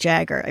of Mick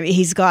Jagger. I mean,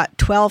 he's got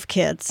 12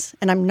 kids,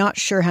 and I'm not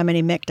sure how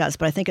many Mick does,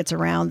 but I think it's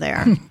around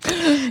there.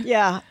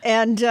 Yeah,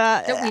 and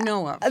that we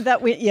know of.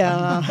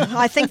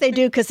 I think they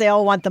do because they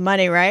all want the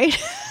money, right?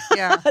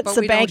 Yeah, it's but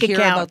the we bank don't hear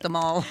account. about them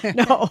all.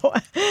 No,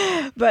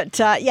 but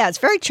it's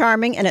very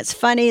charming and it's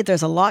funny.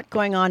 There's a lot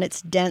going on.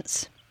 It's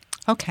dense.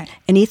 Okay,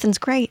 and Ethan's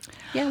great.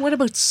 Yeah. What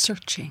about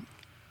Searching?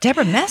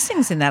 Deborah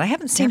Messing's in that. I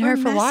haven't seen her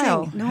for a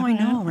while. No, I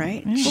know,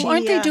 right? Well,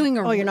 aren't they doing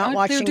a? Oh, you're not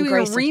watching. They're doing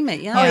Grace. a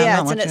remake. Yeah. Oh,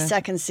 yeah. It's in its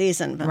second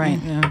season. But, right.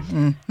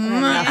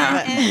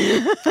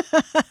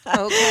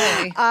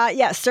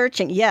 Okay.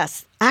 Searching.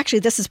 Yes. Actually,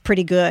 this is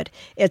pretty good.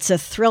 It's a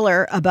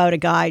thriller about a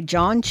guy,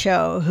 John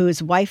Cho,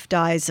 whose wife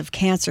dies of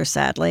cancer,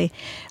 sadly,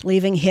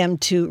 leaving him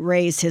to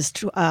raise his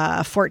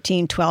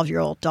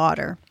 12-year-old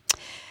daughter.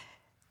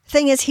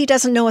 Thing is, he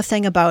doesn't know a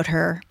thing about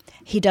her.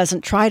 He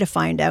doesn't try to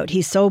find out.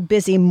 He's so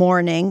busy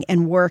mourning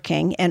and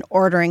working and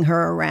ordering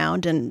her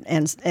around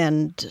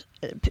and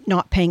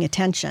not paying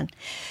attention.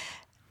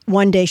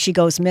 One day she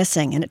goes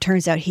missing, and it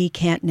turns out he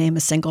can't name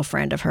a single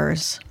friend of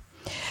hers.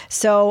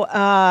 So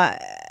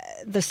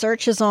the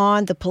search is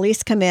on. The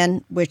police come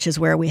in, which is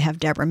where we have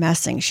Deborah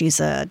Messing. She's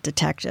a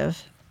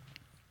detective,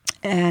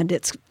 and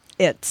it's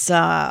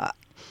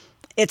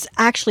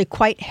actually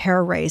quite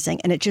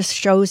hair-raising, and it just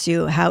shows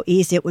you how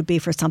easy it would be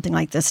for something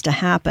like this to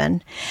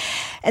happen.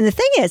 And the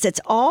thing is,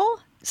 it's all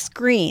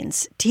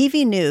screens,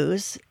 TV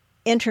news,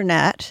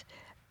 internet,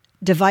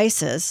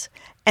 devices,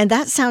 and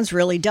that sounds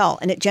really dull,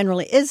 and it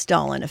generally is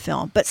dull in a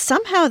film. But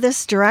somehow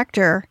this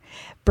director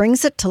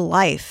brings it to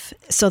life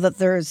so that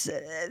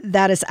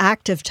that is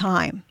active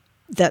time.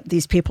 that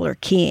these people are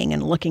keying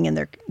and looking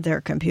in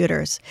their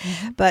computers.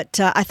 But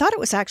I thought it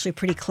was actually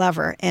pretty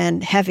clever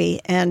and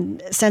heavy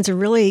and sends a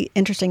really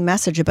interesting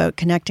message about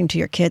connecting to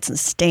your kids and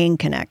staying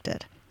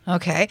connected.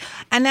 Okay.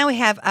 And now we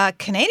have a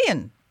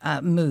Canadian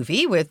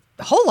movie with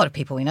a whole lot of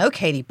people we know.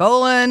 Katie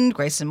Boland,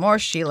 Grayson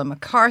Morse, Sheila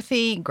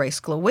McCarthy, Grace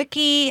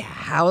Glowicki.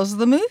 How's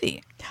the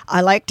movie? I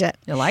liked it.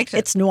 You liked it?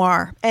 It's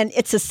noir. And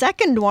it's a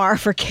second noir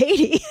for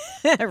Katie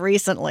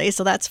recently,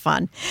 so that's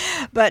fun.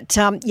 But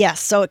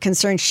yes, so it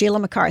concerns Sheila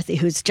McCarthy,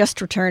 who's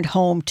just returned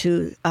home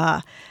to,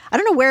 I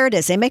don't know where it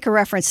is. They make a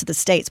reference to the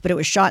States, but it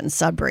was shot in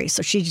Sudbury.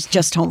 So she's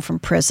just home from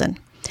prison.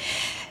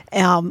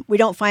 We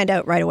don't find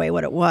out right away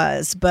what it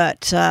was,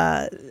 but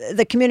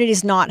the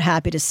community's not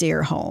happy to see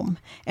her home.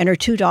 And her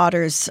two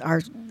daughters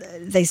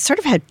they sort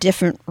of had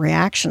different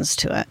reactions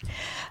to it.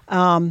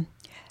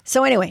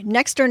 So anyway,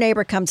 next door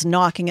neighbor comes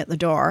knocking at the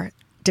door,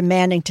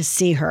 demanding to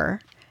see her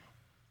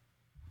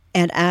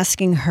and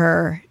asking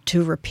her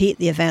to repeat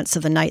the events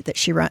of the night that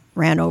she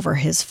ran over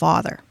his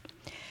father.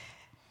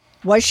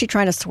 Was she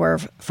trying to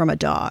swerve from a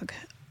dog?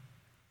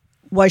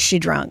 Was she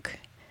drunk?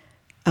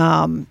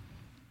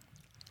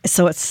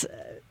 So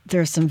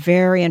there's some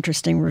very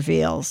interesting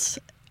reveals,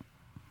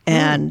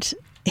 and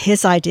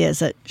his idea is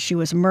that she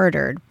was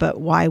murdered,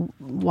 but why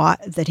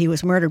that he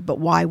was murdered, but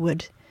why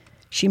would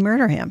she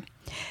murder him?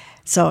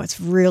 So it's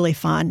really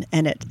fun,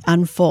 and it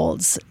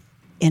unfolds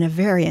in a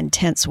very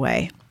intense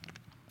way.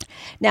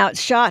 Now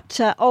it's shot.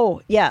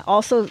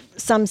 Also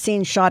some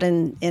scenes shot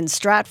in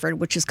Stratford,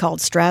 which is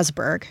called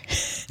Strasbourg,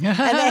 and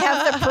they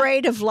have the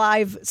parade of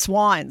live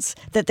swans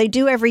that they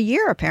do every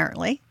year,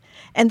 apparently.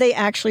 And they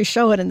actually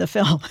show it in the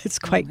film. It's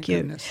quite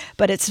cute. Goodness.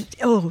 But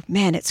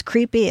it's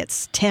creepy,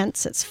 it's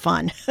tense, it's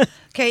fun.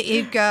 Okay,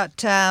 you've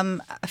got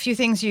a few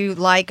things you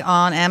like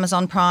on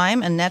Amazon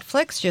Prime and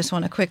Netflix. Just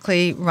want to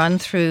quickly run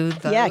through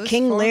those. Yeah,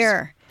 King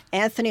Lear.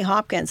 Anthony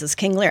Hopkins is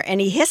King Lear.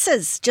 And he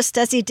hisses just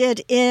as he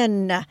did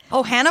in...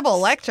 Hannibal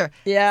Lecter.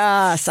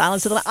 Yeah,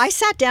 Silence of the Lambs. I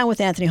sat down with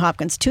Anthony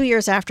Hopkins 2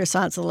 years after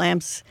Silence of the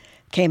Lambs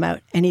came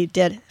out.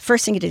 And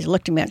first thing he did, he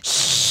looked at me and...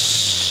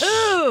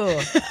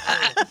 Ooh.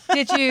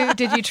 Did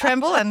you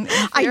tremble? And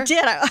I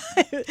did.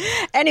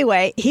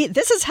 Anyway,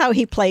 this is how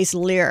he plays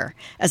Lear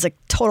as a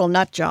total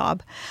nut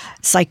job,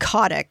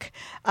 psychotic.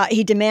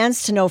 He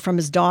demands to know from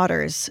his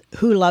daughters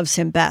who loves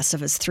him best, of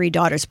his three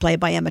daughters,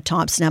 played by Emma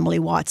Thompson, Emily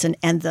Watson,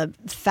 and the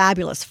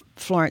fabulous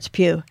Florence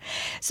Pugh.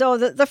 So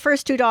the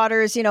first two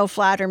daughters,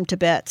 flatter him to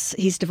bits.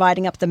 He's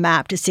dividing up the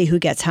map to see who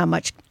gets how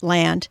much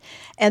land.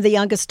 And the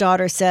youngest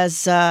daughter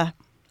says, I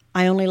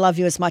only love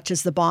you as much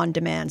as the bond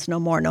demands, no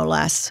more, no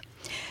less.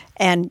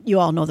 And you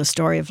all know the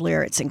story of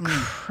Lear. It's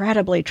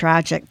incredibly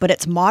tragic, but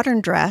it's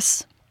modern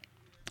dress,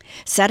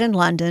 set in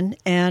London,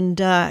 and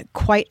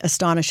quite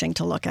astonishing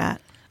to look at.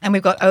 And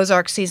we've got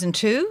Ozark Season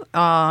 2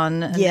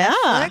 on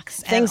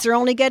Netflix. Things are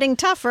only getting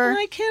tougher. And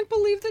I can't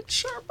believe that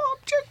Sharp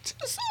Objects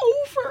is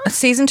over.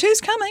 Season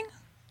 2's coming.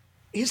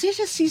 Is it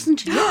a Season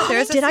 2?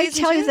 Did I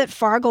tell you that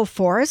Fargo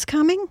 4 is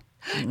coming?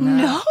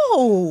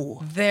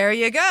 No. There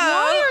you go.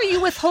 Why are you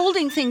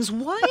withholding things?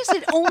 Why is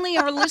it only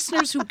our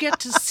listeners who get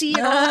to see it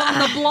all on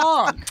the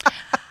blog?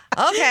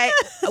 Okay,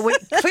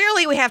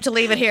 clearly we have to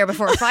leave it here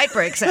before a fight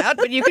breaks out,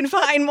 but you can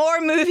find more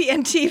movie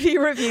and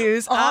TV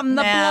reviews on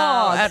the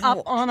blog,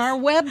 up on our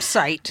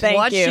website.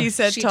 Thank you. She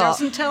said she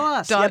doesn't tell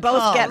us. You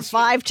both get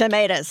 5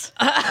 tomatoes.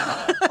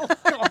 Oh,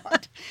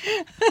 God.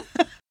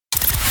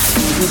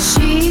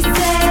 She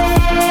said.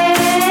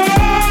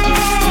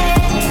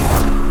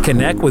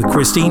 Connect with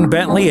Christine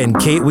Bentley and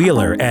Kate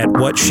Wheeler at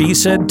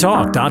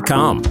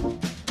whatshesaidtalk.com.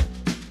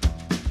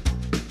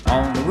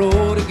 On the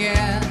road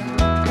again,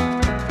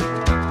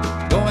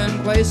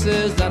 going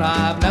places that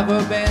I've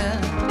never been,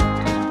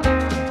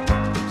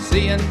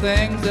 seeing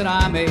things that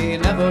I may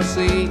never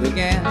see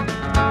again.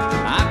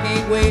 I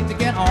can't wait to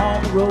get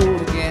on the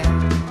road again.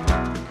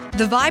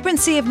 The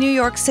vibrancy of New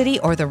York City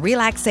or the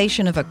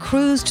relaxation of a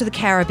cruise to the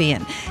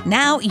Caribbean.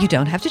 Now you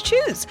don't have to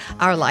choose.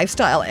 Our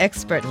lifestyle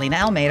expert, Lena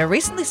Almeida,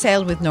 recently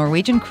sailed with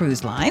Norwegian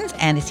Cruise Lines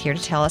and is here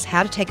to tell us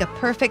how to take a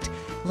perfect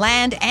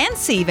land and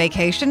sea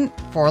vacation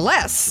for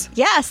less.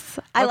 Yes.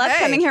 I love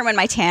coming here when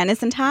my tan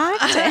is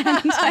intact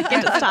and I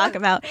can just talk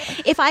about.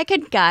 If I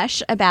could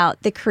gush about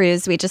the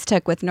cruise we just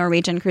took with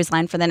Norwegian Cruise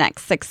Line for the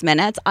next 6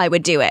 minutes, I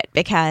would do it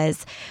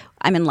because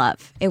I'm in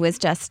love. It was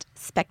just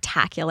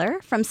spectacular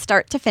from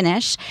start to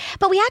finish.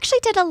 But we actually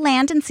did a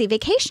land and sea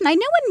vacation. I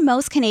know when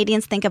most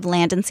Canadians think of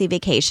land and sea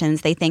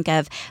vacations, they think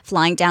of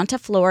flying down to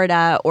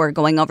Florida or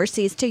going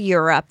overseas to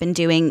Europe and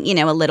doing,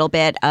 a little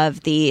bit of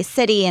the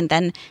city and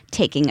then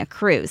taking a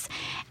cruise.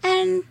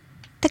 And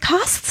the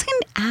costs can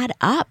add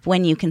up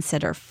when you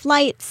consider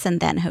flights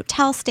and then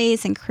hotel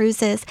stays and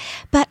cruises.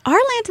 But our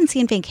land and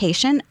sea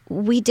vacation,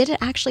 we did it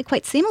actually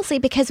quite seamlessly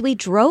because we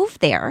drove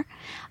there.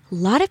 A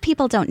lot of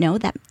people don't know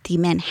that the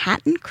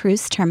Manhattan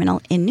Cruise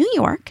Terminal in New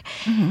York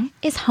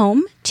is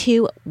home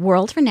to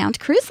world-renowned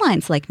cruise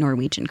lines like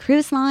Norwegian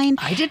Cruise Line.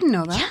 I didn't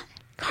know that. Yeah.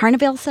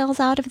 Carnival sails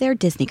out of there.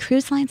 Disney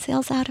Cruise Line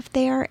sails out of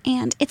there.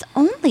 And it's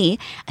only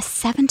a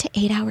 7 to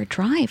 8 hour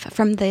drive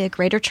from the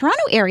Greater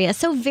Toronto area.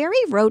 So very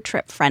road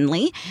trip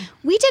friendly.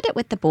 We did it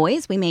with the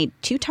boys. We made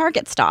 2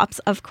 Target stops,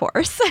 of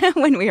course,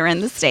 when we were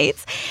in the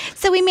States.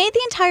 So we made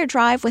the entire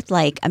drive with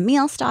like a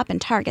meal stop and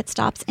Target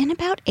stops in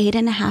about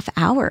 8.5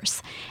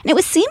 hours. And it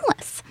was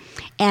seamless.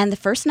 And the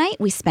first night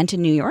we spent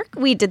in New York,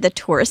 we did the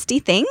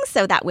touristy things.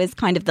 So that was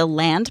kind of the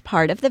land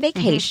part of the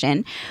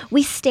vacation.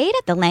 We stayed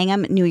at the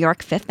Langham, New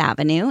York, 5th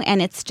Avenue,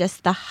 and it's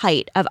just the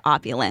height of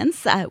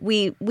opulence.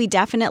 We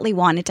definitely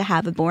wanted to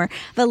have a more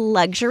of a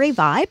luxury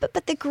vibe.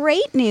 But the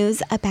great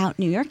news about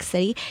New York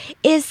City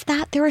is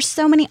that there are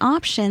so many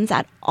options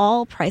at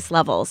all price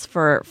levels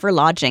for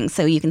lodging.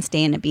 So you can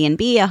stay in a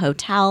B&B, a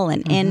hotel,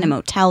 an inn, a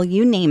motel,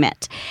 you name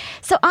it.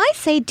 So I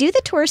say do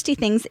the touristy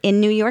things in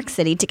New York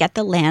City to get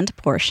the land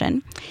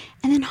portion,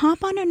 and then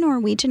hop on a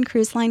Norwegian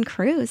Cruise Line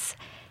cruise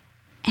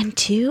and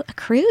do a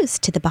cruise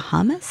to the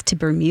Bahamas, to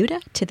Bermuda,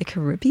 to the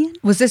Caribbean.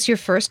 Was this your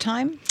first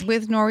time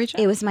with Norwegian?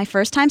 It was my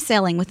first time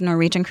sailing with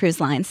Norwegian Cruise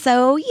Line.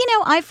 So,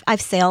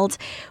 I've sailed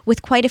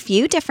with quite a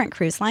few different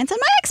cruise lines, and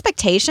my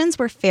expectations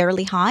were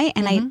fairly high,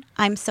 and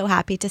I'm so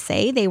happy to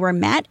say they were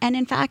met and,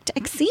 in fact,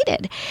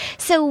 exceeded.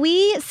 So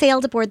we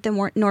sailed aboard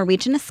the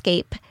Norwegian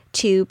Escape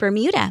to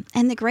Bermuda,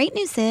 and the great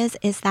news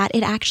is that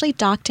it actually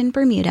docked in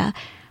Bermuda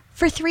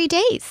for 3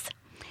 days.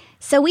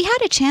 So we had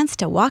a chance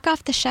to walk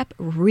off the ship,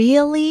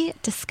 really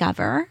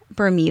discover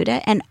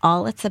Bermuda and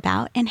all it's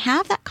about, and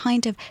have that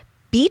kind of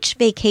beach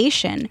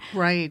vacation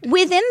within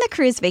the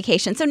cruise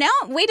vacation. So now,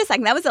 wait a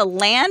second, that was a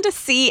land,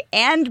 sea,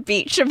 and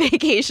beach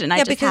vacation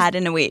I just had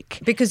in a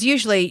week. Because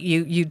usually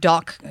you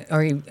dock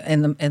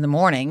in the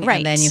morning, right,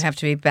 and then you have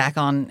to be back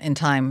on in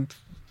time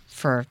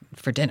for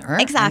dinner.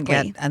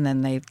 Exactly. And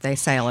then they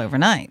sail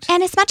overnight.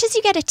 And as much as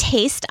you get a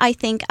taste, I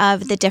think,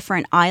 of the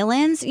different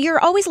islands, you're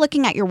always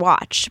looking at your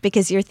watch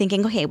because you're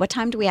thinking, okay, what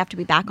time do we have to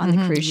be back on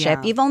the cruise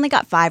ship? You've only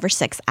got 5 or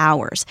 6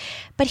 hours.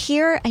 But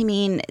here, I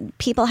mean,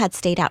 people had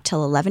stayed out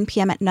till 11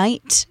 p.m. at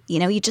night.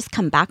 You just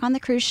come back on the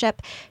cruise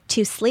ship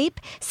to sleep.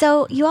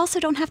 So you also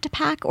don't have to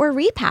pack or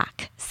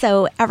repack.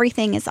 So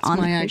everything is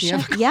on the cruise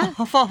ship. Yeah.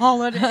 Of a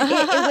holiday.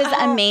 It was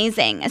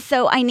amazing.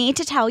 So I need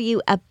to tell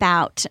you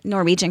about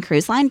Norwegian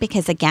Cruise Line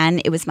because, again,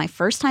 it was my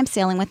first time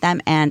sailing with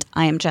them, and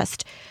I am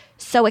just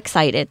so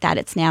excited that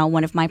it's now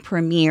one of my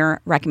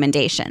premier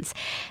recommendations.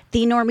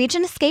 The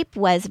Norwegian Escape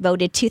was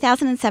voted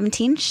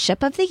 2017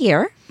 Ship of the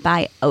Year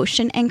by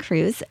Ocean and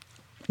Cruise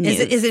News.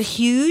 Is it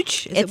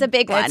huge? It's a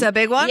big one. It's a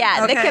big one?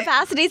 Yeah, okay. The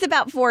capacity is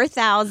about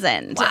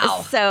 4,000.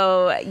 Wow.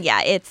 So,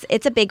 yeah,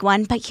 it's a big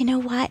one. But you know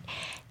what?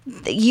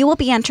 You will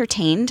be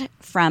entertained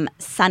from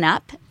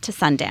sunup to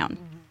sundown.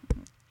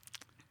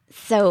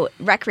 So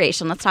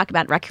recreation, let's talk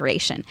about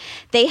recreation.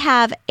 They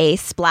have a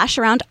splash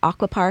around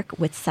aqua park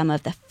with some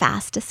of the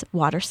fastest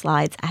water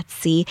slides at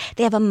sea.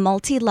 They have a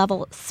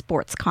multi-level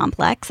sports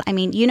complex. I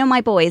mean, my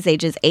boys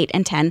ages 8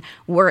 and 10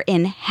 were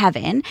in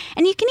heaven.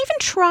 And you can even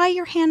try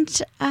your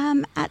hand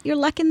at your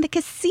luck in the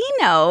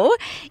casino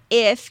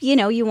if,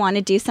 you want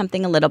to do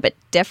something a little bit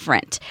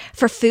different.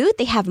 For food,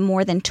 they have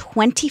more than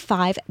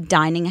 25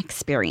 dining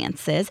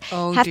experiences.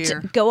 Oh,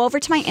 dear. To go over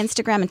to my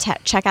Instagram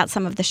and check out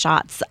some of the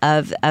shots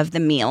of the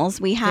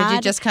meals we had. Did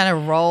you just kind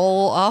of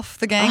roll off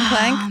the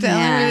gangplank?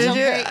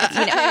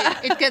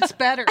 It gets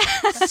better.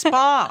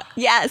 Spa.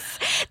 Yes,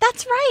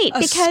 that's right.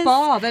 A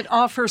spa that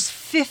offers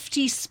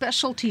 50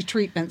 specialty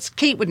treatments.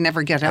 Kate would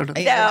never get out of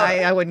that.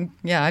 I wouldn't.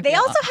 Yeah. They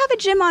also have a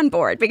gym on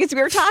board because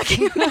we were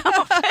talking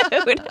about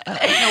food.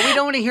 No, we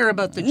don't want to hear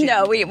about the gym.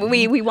 No,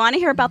 we want to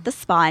hear about the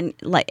spa. And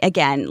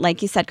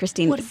like you said,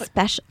 Christine,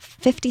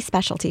 50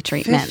 specialty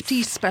treatments.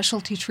 50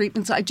 specialty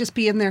treatments. I'd just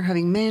be in there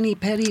having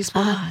mani-pedis.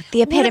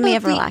 The epitome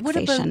of relaxation. What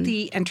about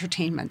the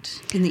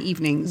entertainment in the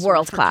evenings?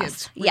 World class.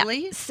 Kids?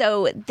 Really? Yeah.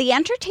 So the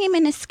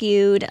entertainment is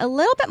skewed a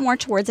little bit more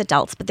towards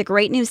adults, but the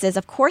great news is,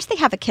 of course, they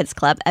have a kids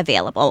club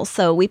available.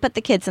 So we put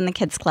the kids in the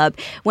kids club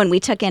when we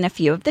took in a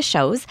few of the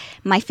shows.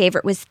 My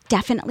favorite was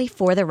definitely,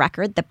 for the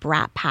record, the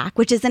Brat Pack,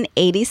 which is an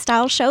 80s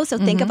style show. So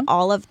think of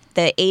all of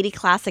the 80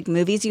 classic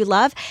movies you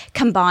love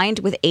combined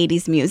with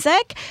 80s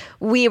music.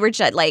 We were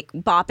just like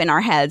bopping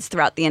our heads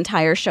throughout the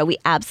entire show. We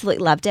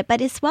absolutely loved it.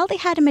 But as well, they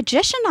had a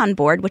magician on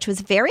board, which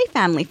was very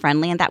family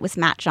friendly, and that was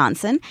Matt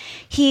Johnson.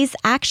 He's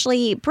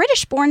actually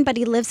British born, but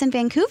he lives in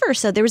Vancouver.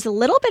 So there was a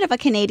little bit of a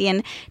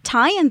Canadian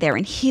tie in there,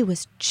 and he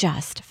was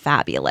just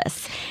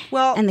fabulous.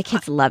 Well, and the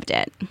kids loved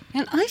it.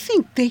 And I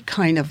think they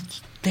kind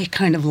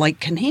of like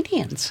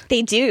Canadians.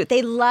 They do.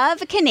 They love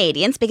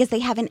Canadians because they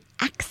have an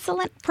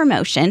excellent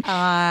promotion.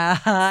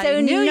 I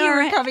knew you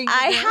were coming to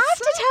I this. have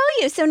to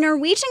tell you. So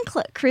Norwegian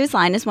Cruise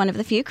Line is one of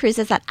the few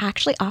cruises that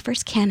actually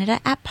offers Canada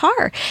at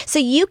par. So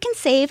you can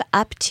save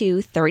up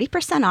to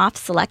 30% off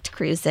select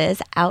cruises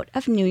out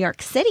of New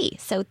York City.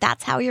 So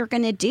that's how you're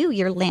going to do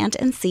your land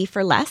and sea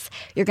for less.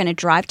 You're going to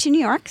drive to New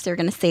York, so you're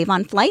going to save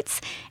on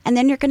flights, and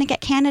then you're going to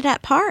get Canada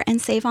at par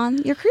and save on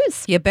your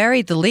cruise. You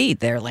buried the lead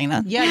there,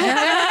 Lena.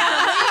 Yeah.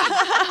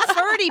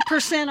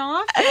 30%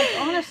 off? Like,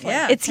 honestly.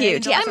 Yeah, It's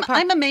huge. Yeah.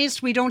 I'm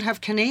amazed we don't have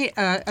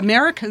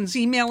Americans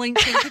emailing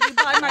saying, can you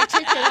buy my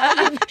ticket?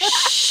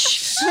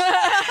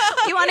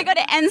 You want to go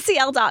to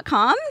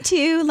ncl.com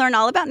to learn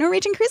all about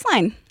Norwegian Cruise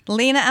Line.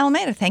 Lena,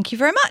 Almeida, thank you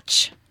very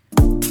much.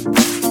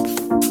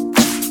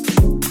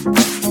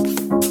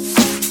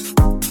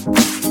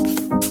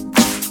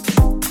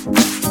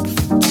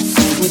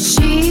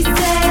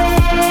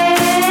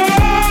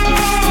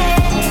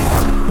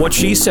 What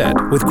She Said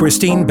with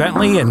Christine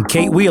Bentley and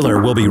Kate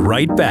Wheeler will be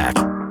right back.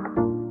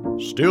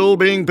 Still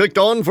being picked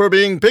on for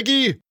being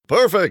picky?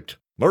 Perfect!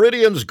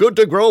 Meridian's Good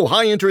to Grow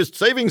High Interest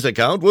Savings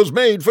Account was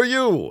made for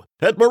you.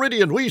 At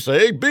Meridian, we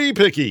say be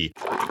picky.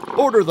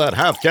 Order that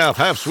half-calf,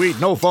 half-sweet,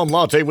 no-foam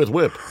latte with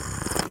whip.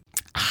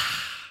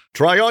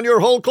 Try on your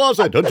whole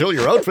closet until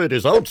your outfit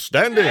is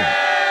outstanding.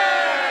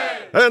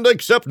 And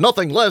accept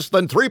nothing less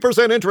than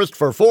 3% interest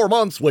for 4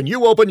 months when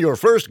you open your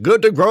first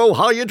Good to Grow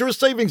High Interest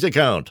Savings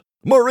Account.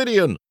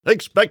 Meridian,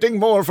 expecting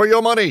more for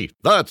your money.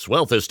 That's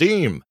Wealth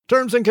Esteem.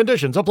 Terms and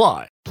conditions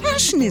apply.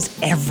 Passion is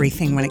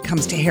everything when it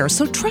comes to hair,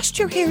 so trust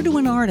your hair to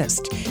an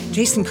artist.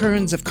 Jason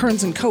Kearns of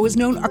Kearns & Co. is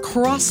known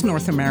across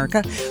North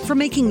America for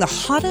making the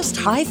hottest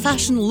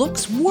high-fashion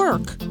looks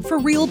work for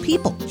real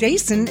people.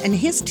 Jason and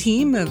his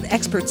team of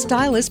expert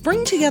stylists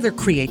bring together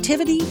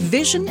creativity,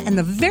 vision, and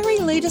the very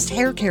latest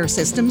hair care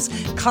systems,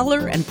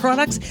 color, and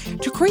products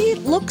to create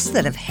looks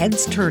that have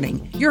heads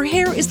turning. Your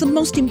hair is the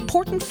most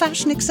important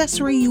fashion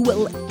accessory you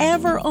will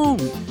ever own.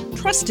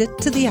 Trust it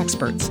to the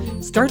experts.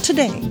 Start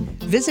today.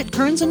 Visit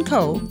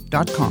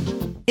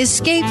kearnsandco.com.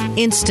 Escape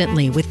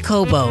instantly with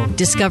Kobo.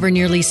 Discover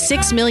nearly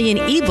 6 million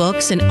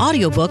ebooks and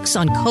audiobooks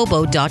on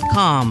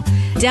Kobo.com.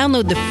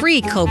 Download the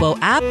free Kobo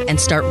app and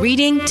start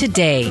reading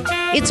today.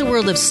 It's a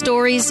world of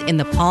stories in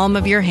the palm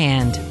of your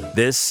hand.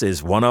 This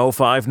is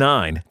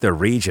 105.9 The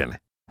Region.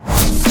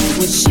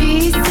 What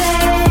she said.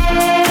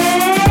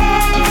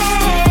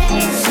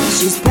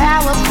 She's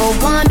powerful,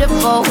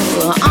 wonderful,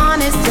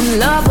 honest and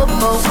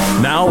lovable.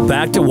 Now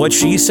back to What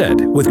She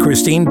Said with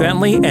Christine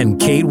Bentley and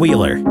Kate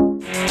Wheeler.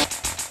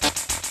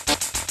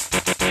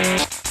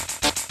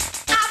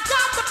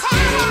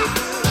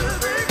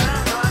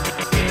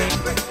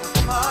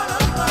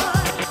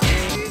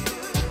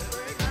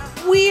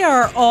 We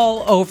are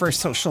all over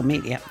social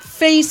media.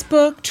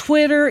 Facebook,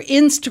 Twitter,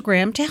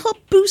 Instagram to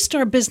help boost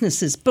our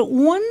businesses. But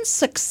one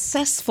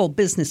successful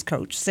business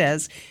coach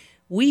says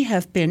we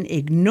have been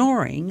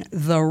ignoring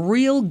the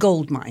real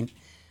gold mine.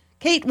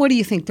 Kate, what do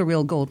you think the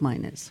real gold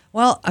mine is?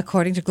 Well,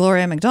 according to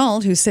Gloria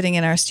McDonald, who's sitting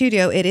in our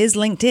studio, it is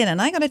LinkedIn.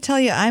 And I got to tell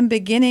you, I'm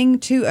beginning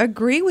to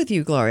agree with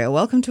you, Gloria.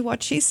 Welcome to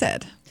What She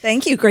Said.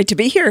 Thank you. Great to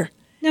be here.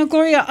 Now,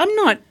 Gloria, I'm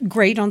not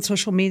great on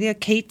social media.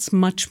 Kate's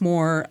much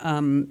more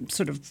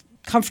sort of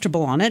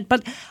comfortable on it.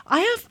 But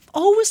I have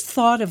always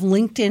thought of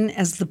LinkedIn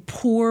as the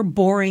poor,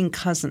 boring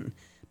cousin.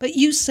 But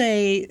you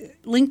say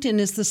LinkedIn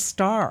is the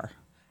star.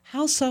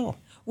 How so?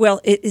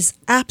 Well, it is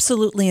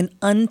absolutely an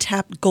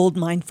untapped gold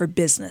mine for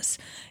business.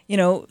 You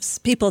know,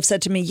 people have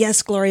said to me,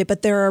 yes, Gloria,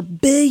 but there are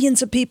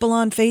billions of people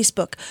on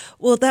Facebook.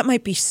 Well, that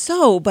might be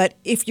so, but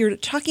if you're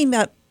talking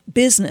about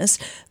business,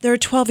 there are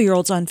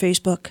 12-year-olds on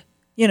Facebook.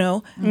 You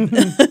know,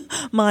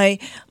 my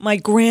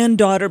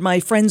granddaughter, my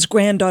friend's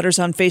granddaughter's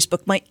on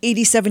Facebook. My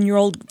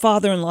 87-year-old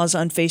father-in-law's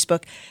on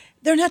Facebook.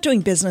 They're not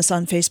doing business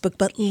on Facebook,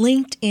 but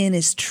LinkedIn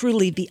is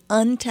truly the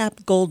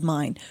untapped gold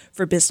mine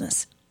for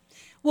business.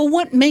 Well,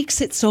 what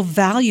makes it so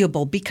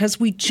valuable? Because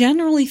we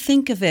generally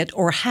think of it,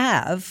 or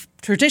have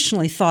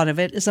traditionally thought of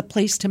it, as a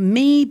place to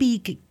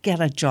maybe get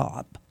a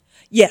job.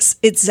 Yes,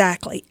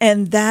 exactly.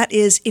 And that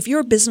is, if you're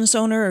a business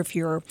owner, if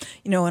you're,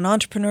 an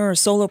entrepreneur or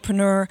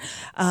solopreneur,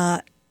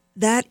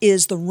 that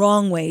is the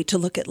wrong way to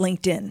look at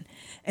LinkedIn.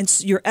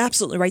 And you're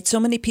absolutely right. So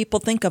many people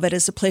think of it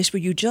as a place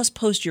where you just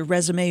post your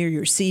resume or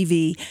your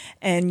CV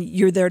and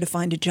you're there to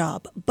find a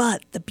job.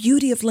 But the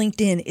beauty of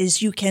LinkedIn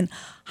is you can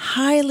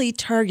highly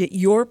target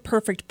your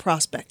perfect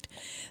prospect.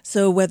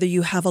 So whether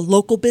you have a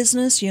local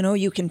business,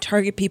 you can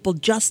target people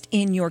just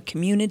in your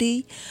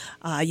community.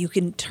 You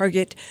can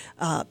target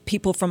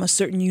people from a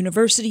certain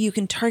university. You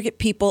can target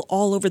people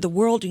all over the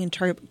world. You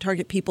can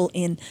target people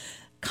in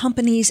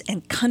companies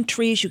and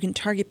countries. You can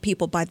target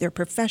people by their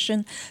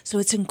profession. So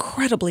it's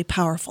incredibly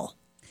powerful.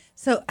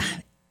 So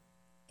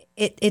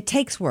it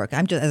takes work.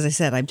 As I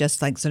said, I'm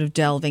just like sort of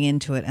delving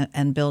into it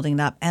and building it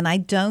up. And I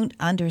don't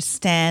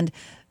understand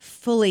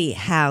fully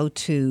how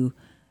to,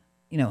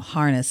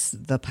 harness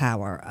the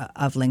power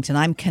of LinkedIn.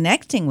 I'm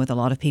connecting with a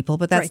lot of people,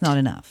 but that's not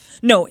enough.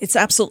 No, it's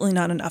absolutely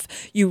not enough.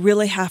 You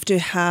really have to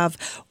have,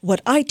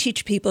 what I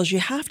teach people is you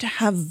have to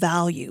have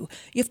value.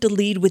 You have to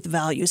lead with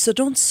value. So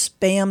don't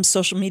spam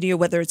social media,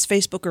 whether it's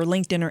Facebook or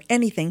LinkedIn or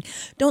anything.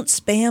 Don't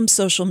spam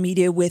social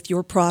media with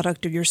your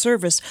product or your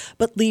service,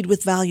 but lead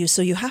with value.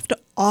 So you have to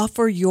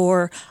offer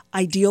your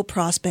ideal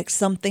prospects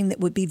something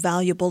that would be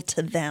valuable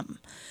to them.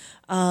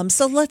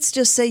 So let's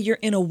just say you're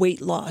in a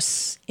weight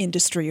loss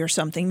industry or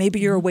something.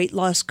 Maybe you're a weight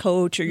loss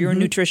coach or you're a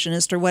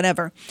nutritionist or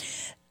whatever.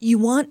 You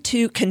want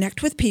to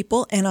connect with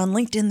people, and on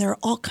LinkedIn, there are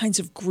all kinds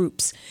of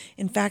groups.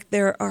 In fact,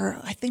 there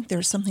are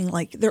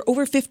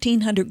over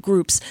 1,500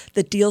 groups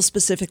that deal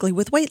specifically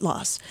with weight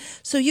loss.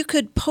 So you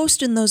could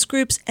post in those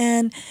groups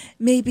and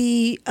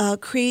maybe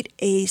create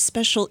a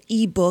special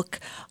ebook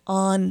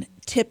on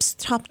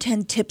top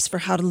 10 tips for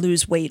how to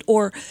lose weight,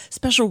 or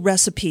special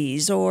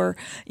recipes, or,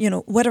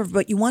 whatever,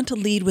 but you want to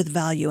lead with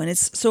value. And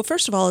so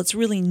first of all, it's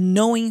really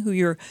knowing who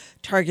your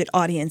target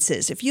audience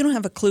is. If you don't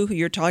have a clue who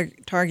your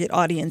target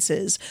audience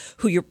is,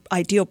 who your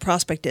ideal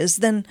prospect is,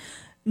 then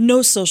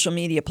no social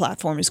media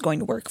platform is going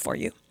to work for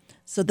you.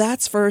 So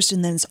that's first,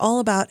 and then it's all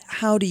about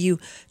how do you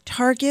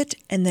target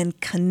and then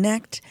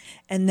connect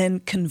and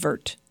then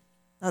convert.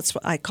 That's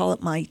what I call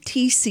it, my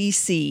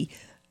TCC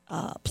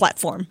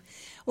platform.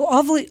 Well,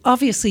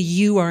 obviously,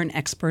 you are an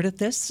expert at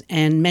this,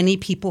 and many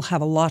people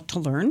have a lot to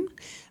learn.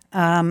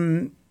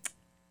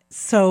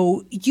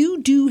 So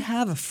you do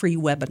have a free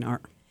webinar.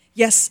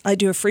 Yes, I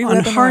do a free on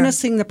webinar.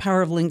 Harnessing the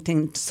Power of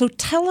LinkedIn. So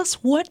tell us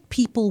what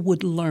people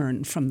would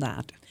learn from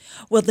that.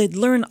 Well, they'd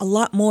learn a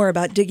lot more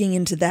about digging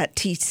into that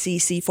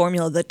TCC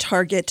formula, the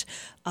target,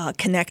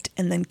 connect,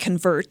 and then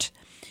convert.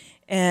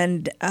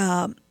 And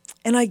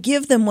I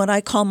give them what I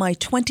call my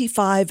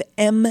 25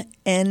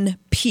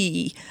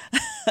 MNP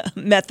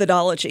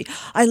methodology.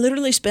 I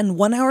literally spend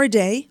 1 hour a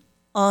day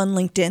on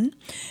LinkedIn,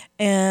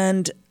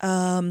 and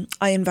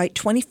I invite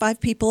 25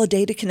 people a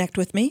day to connect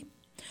with me.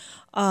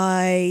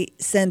 I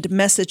send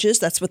messages.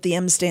 That's what the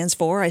M stands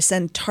for. I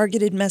send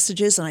targeted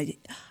messages, and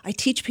I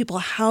teach people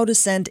how to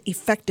send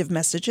effective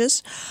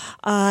messages.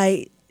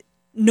 I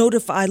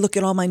look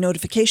at all my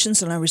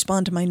notifications, and I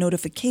respond to my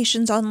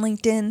notifications on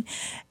LinkedIn.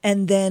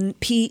 And then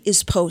P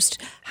is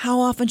post. How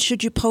often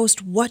should you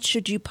post? What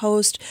should you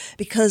post?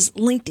 Because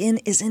LinkedIn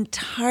is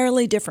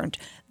entirely different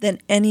than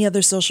any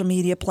other social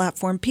media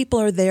platform.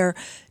 People are there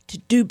to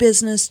do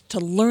business, to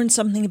learn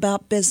something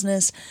about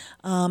business,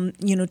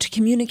 to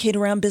communicate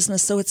around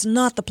business. So it's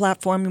not the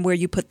platform where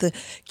you put the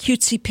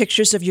cutesy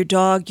pictures of your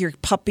dog, your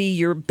puppy,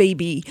 your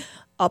baby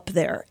up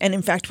there. And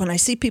in fact, when I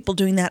see people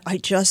doing that, I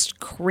just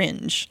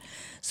cringe.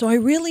 So I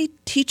really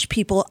teach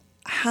people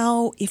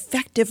how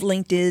effective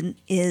LinkedIn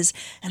is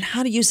and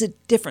how to use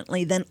it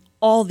differently than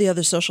all the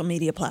other social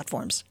media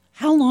platforms.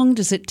 How long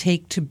does it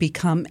take to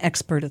become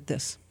expert at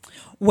this?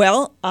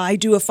 Well, I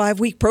do a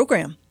 5-week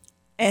program.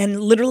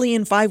 And literally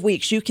in 5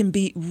 weeks, you can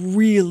be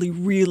really,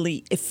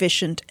 really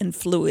efficient and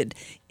fluid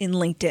in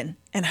LinkedIn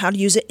and how to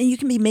use it. And you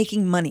can be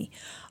making money.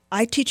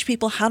 I teach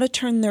people how to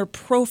turn their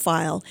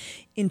profile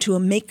into a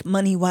make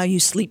money while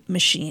you sleep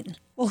machine.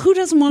 Well, who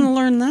doesn't want to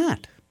learn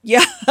that?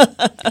 Yeah.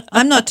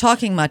 I'm not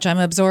talking much. I'm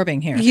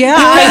absorbing here. Yeah,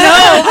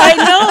 I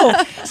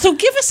know. So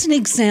give us an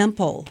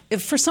example.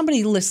 If for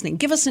somebody listening,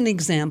 give us an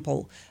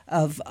example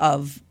of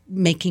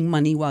making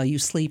money while you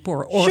sleep,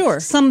 or Sure.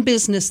 some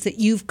business that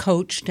you've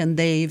coached and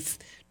they've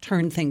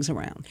turned things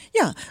around.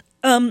 Yeah.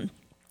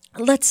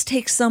 Let's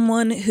take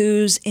someone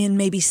who's in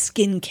maybe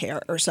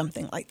skincare or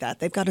something like that.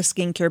 They've got a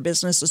skincare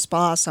business, a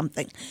spa,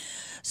 something.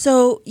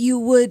 So you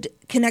would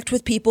connect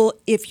with people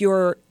if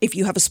you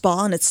have a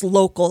spa and it's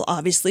local,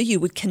 obviously. You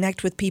would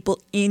connect with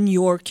people in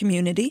your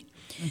community.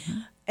 Mm-hmm.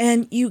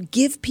 And you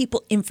give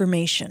people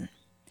information.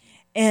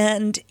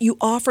 And you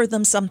offer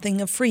them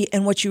something free.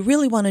 And what you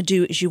really want to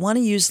do is you want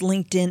to use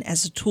LinkedIn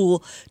as a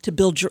tool to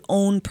build your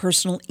own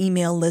personal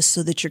email list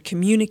so that you're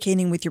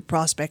communicating with your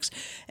prospects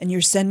and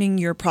you're sending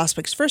your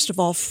prospects, first of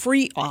all,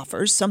 free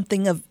offers,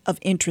 something of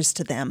interest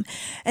to them.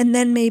 And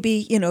then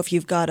maybe, if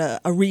you've got a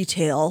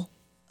retail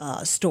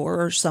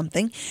store or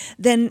something,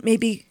 then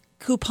maybe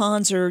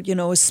coupons or,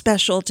 a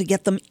special to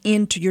get them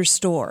into your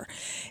store.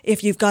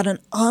 If you've got an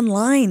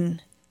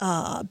online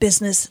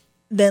business,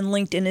 then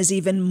LinkedIn is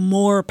even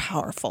more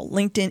powerful.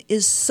 LinkedIn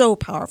is so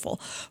powerful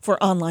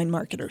for online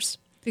marketers.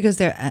 Because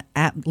their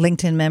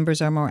LinkedIn members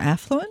are more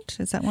affluent?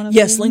 Is that one of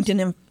Yes, the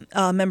reasons?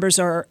 LinkedIn members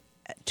are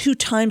 2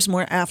 times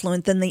more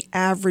affluent than the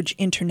average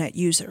internet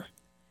user.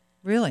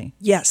 Really?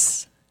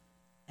 Yes.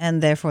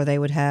 And therefore they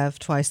would have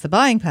twice the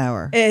buying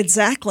power.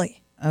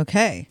 Exactly.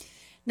 Okay.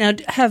 Now,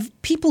 have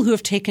people who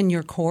have taken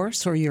your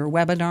course or your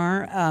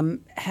webinar,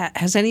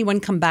 has anyone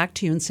come back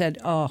to you and said,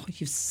 "Oh,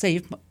 you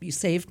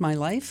saved my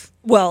life"?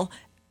 Well,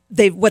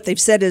 what they've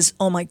said is,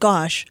 "Oh my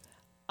gosh,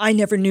 I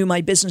never knew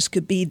my business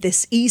could be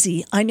this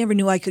easy. I never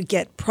knew I could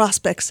get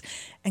prospects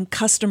and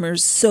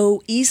customers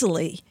so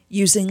easily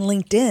using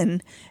LinkedIn."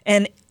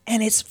 And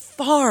it's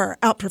far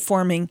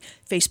outperforming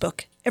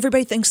Facebook.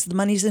 Everybody thinks the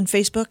money's in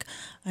Facebook.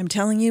 I'm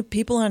telling you,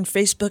 people are on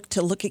Facebook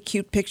to look at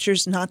cute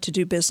pictures, not to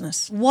do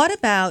business. What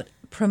about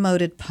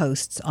promoted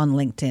posts on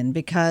LinkedIn?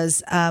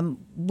 Because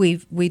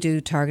we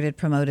do targeted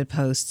promoted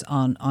posts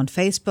on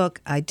Facebook.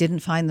 I didn't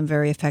find them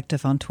very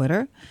effective on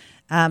Twitter.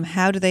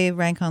 How do they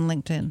rank on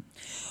LinkedIn?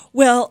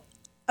 Well,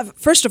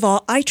 first of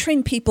all, I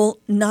train people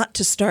not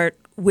to start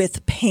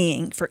with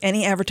paying for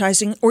any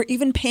advertising or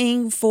even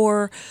paying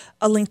for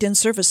a LinkedIn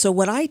service. So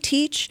what I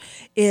teach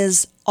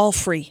is all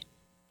free,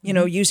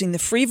 using the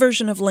free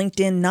version of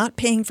LinkedIn, not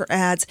paying for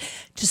ads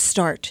to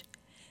start.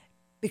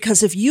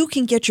 Because if you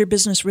can get your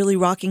business really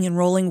rocking and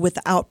rolling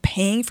without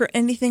paying for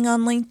anything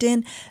on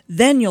LinkedIn,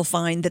 then you'll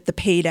find that the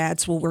paid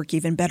ads will work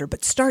even better.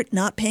 But start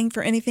not paying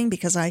for anything,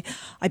 because I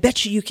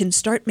bet you can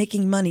start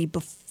making money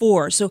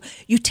before. So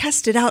you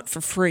test it out for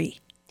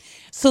free.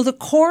 So the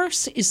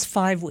course is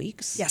 5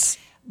 weeks. Yes.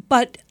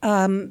 But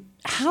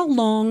how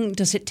long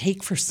does it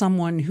take for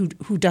someone who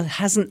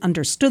hasn't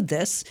understood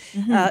this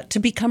to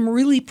become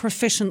really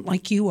proficient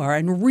like you are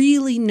and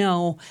really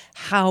know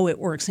how it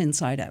works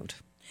inside out?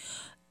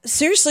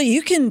 Seriously,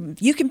 you can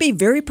be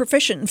very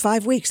proficient in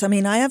 5 weeks. I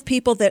mean, I have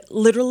people that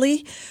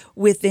literally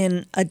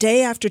within a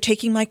day after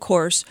taking my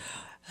course,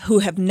 who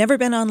have never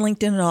been on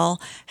LinkedIn at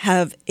all,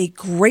 have a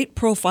great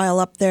profile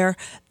up there.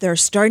 They're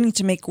starting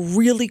to make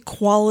really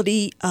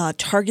quality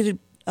targeted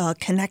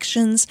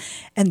connections,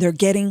 and they're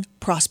getting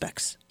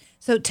prospects.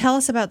 So tell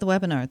us about the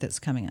webinar that's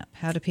coming up.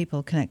 How do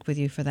people connect with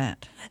you for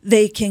that?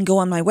 They can go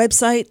on my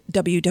website,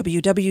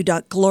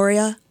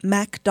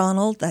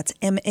 www.gloriamacdonald, that's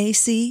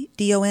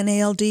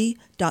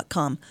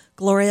MacDonald.com,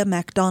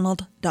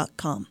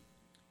 gloriamacdonald.com.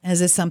 Is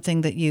this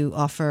something that you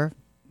offer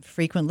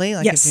frequently?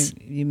 Like yes.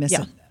 If you miss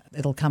it,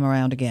 it'll come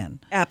around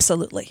again?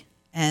 Absolutely.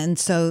 And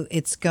so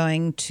it's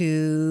going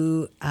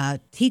to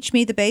teach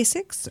me the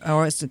basics,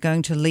 or is it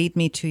going to lead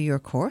me to your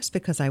course?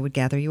 Because I would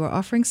gather you are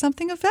offering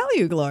something of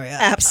value, Gloria.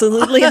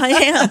 Absolutely, I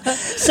am.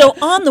 So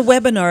on the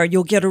webinar,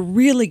 you'll get a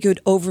really good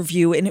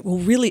overview, and it will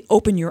really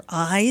open your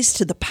eyes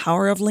to the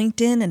power of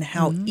LinkedIn and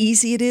how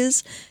easy it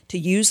is to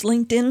use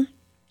LinkedIn.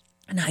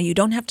 And how you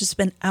don't have to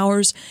spend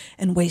hours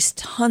and waste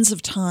tons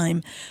of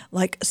time.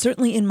 Like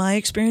certainly in my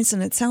experience,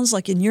 and it sounds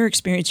like in your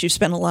experience, you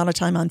spent a lot of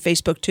time on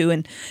Facebook too,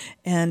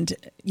 and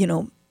you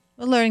know,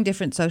 learning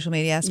different social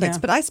media aspects.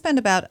 Yeah. But I spend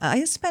about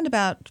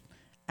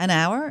an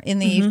hour in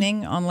the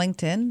evening on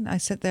LinkedIn. I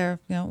sit there,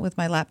 with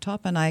my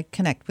laptop, and I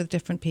connect with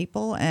different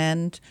people,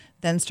 and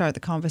then start the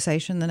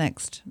conversation the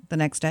next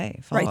day.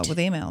 Follow up with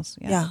emails.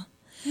 Yeah.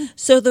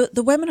 So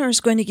the webinar is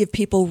going to give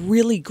people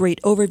really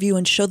great overview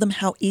and show them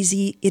how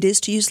easy it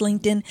is to use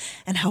LinkedIn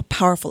and how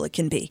powerful it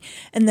can be.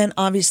 And then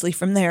obviously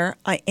from there,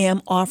 I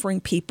am offering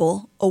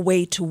people a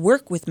way to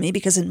work with me,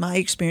 because in my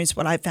experience,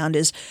 what I found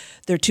is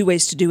there are two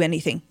ways to do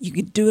anything. You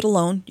can do it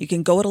alone. You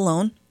can go it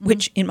alone,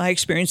 which in my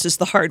experience is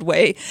the hard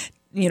way.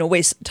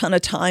 Waste a ton of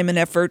time and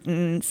effort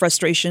and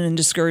frustration and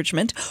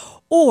discouragement.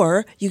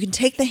 Or you can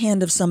take the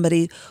hand of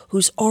somebody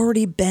who's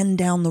already been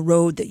down the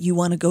road that you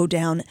want to go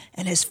down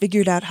and has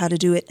figured out how to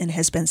do it and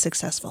has been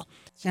successful.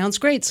 Sounds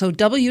great. So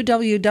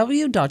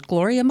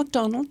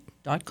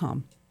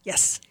www.gloriamacdonald.com.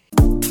 Yes.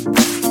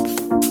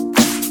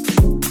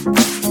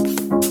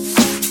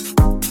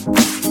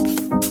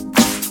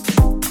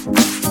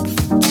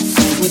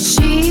 What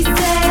she said.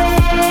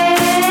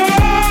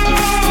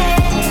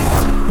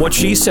 What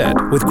She Said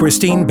with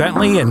Christine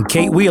Bentley and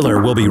Kate Wheeler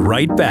will be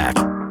right back.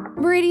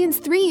 Meridian's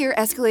 3-year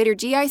escalator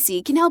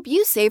GIC can help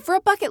you save for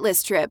a bucket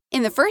list trip.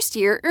 In the first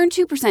year, earn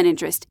 2%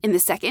 interest. In the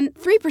second,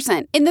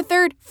 3%. In the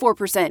third,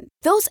 4%.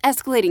 Those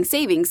escalating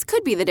savings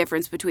could be the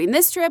difference between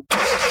this trip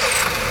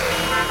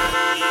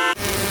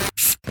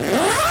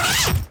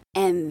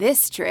and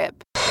this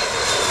trip.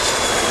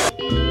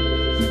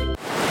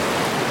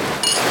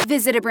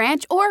 Visit a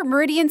branch or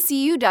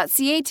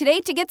meridiancu.ca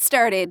today to get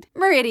started.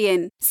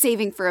 Meridian,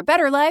 saving for a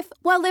better life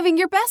while living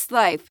your best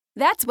life.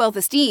 That's Wealth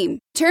Esteem.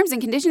 Terms and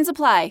conditions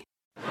apply.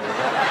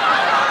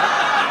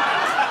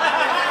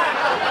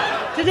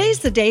 Today's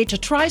the day to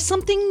try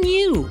something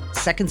new.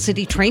 Second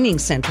City Training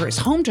Center is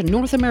home to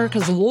North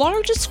America's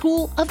largest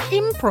school of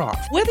improv.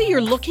 Whether you're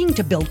looking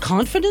to build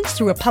confidence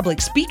through a public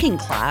speaking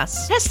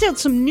class, test out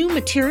some new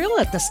material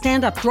at the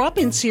Stand-Up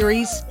Drop-In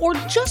series, or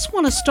just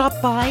want to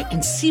stop by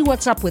and see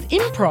what's up with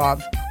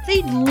improv,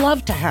 they'd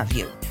love to have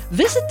you.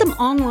 Visit them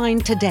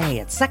online today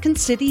at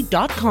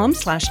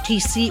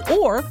secondcity.com/TC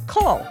or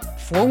call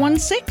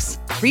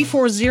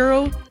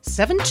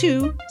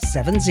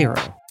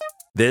 416-340-7270.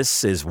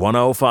 This is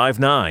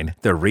 105.9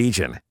 The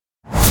Region.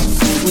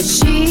 What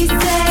she said.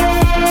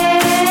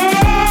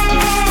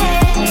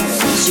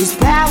 She's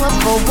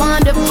powerful,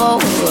 wonderful,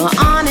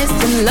 honest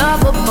and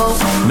lovable.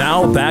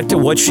 Now back to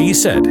What She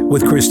Said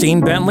with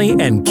Christine Bentley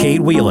and Kate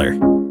Wheeler.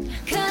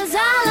 Cause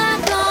I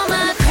like all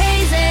my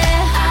crazy,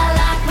 I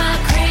like my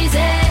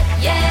crazy,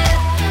 yeah.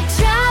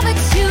 Try but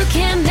you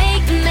can't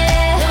make me,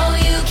 no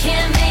you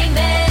can't make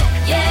me,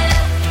 yeah.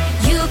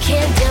 You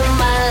can't dim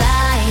my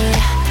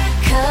light,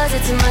 cause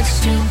it's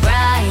much too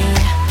bright.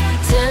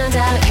 Turns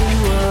out you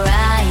were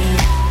right,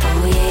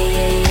 oh yeah,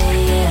 yeah,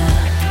 yeah, yeah.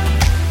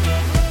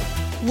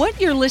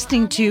 What you're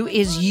listening to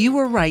is You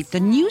Were Right,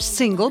 the new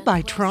single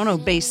by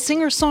Toronto-based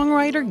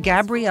singer-songwriter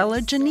Gabriela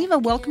Geneva.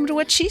 Welcome to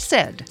What She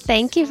Said.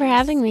 Thank you for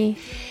having me.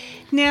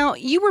 Now,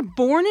 you were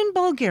born in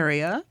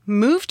Bulgaria,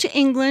 moved to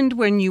England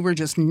when you were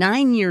just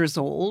 9 years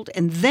old,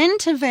 and then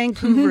to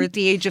Vancouver at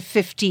the age of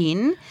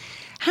 15.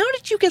 How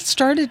did you get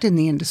started in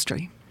the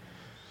industry?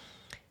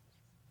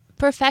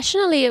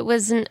 Professionally, it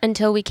wasn't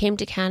until we came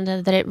to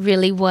Canada that it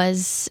really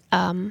was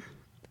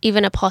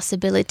even a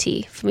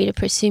possibility for me to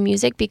pursue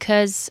music,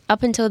 because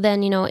up until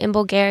then, in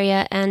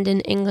Bulgaria and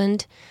in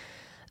England,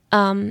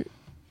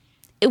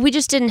 we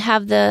just didn't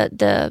have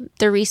the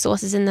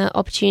resources and the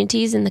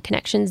opportunities and the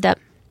connections that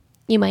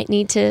you might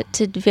need to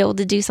be able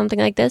to do something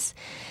like this.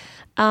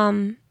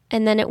 And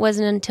then it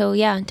wasn't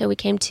until we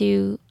came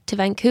to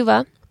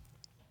Vancouver.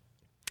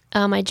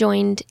 I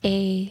joined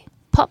a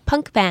pop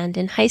punk band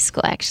in high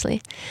school,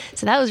 actually.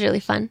 So that was really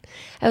fun.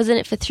 I was in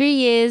it for 3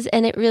 years,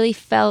 and it really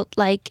felt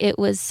like it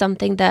was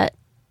something that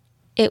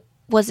it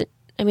wasn't,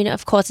 I mean,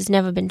 of course, it's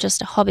never been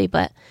just a hobby,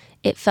 but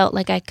it felt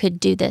like I could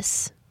do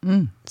this.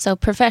 So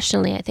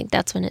professionally, I think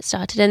that's when it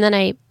started. And then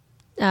I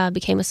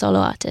became a solo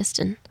artist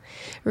and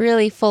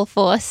really full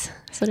force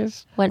sort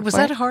of went Was for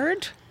that it.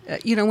 hard?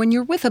 When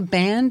you're with a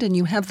band and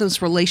you have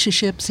those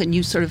relationships and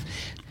you sort of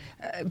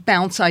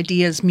bounce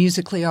ideas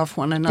musically off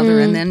one another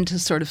and then to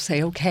sort of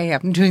say, okay,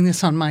 I'm doing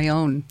this on my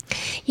own.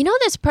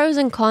 There's pros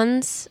and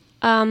cons.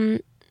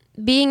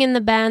 Being in the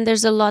band,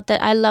 there's a lot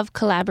that I love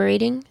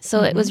collaborating.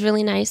 So it was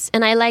really nice.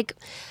 And I like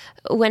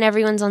when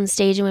everyone's on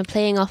stage and we're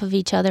playing off of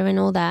each other and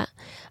all that.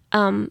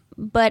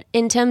 But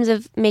in terms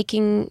of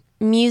making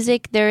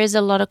music, there is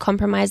a lot of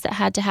compromise that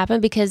had to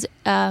happen because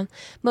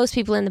most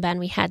people in the band,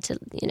 we had to,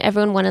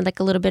 everyone wanted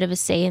like a little bit of a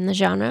say in the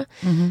genre.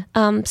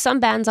 Some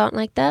bands aren't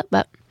like that,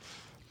 but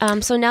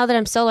so now that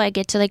I'm solo, I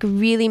get to like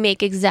really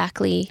make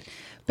exactly.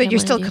 But you're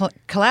still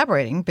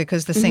collaborating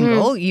because the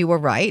single, You Were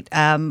Right,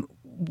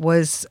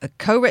 was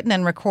co-written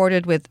and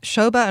recorded with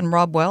Shoba and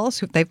Rob Wells,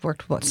 who they've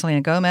worked with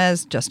Selena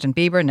Gomez, Justin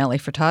Bieber, Nelly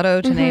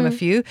Furtado, to name a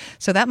few.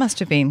 So that must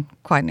have been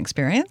quite an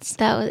experience.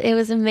 It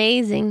was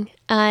amazing.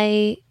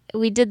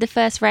 We did the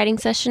first writing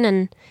session,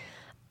 and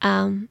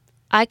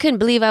I couldn't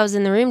believe I was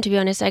in the room. To be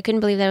honest, I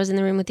couldn't believe that I was in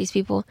the room with these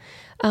people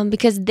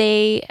because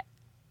they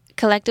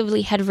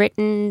collectively had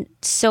written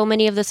so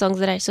many of the songs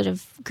that I sort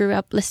of grew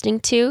up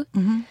listening to.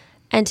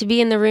 And to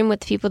be in the room with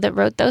the people that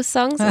wrote those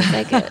songs, I was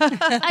like,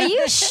 are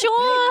you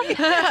sure?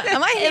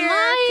 Am I here?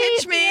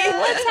 Pitch me.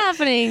 What's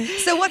happening?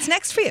 So what's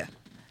next for you?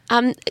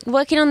 I'm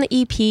working on the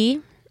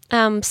EP.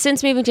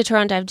 Since moving to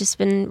Toronto, I've just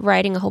been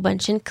writing a whole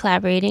bunch and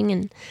collaborating,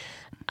 and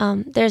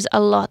there's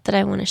a lot that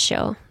I want to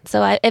show.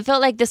 So it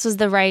felt like this was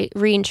the right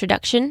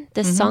reintroduction,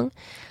 this song,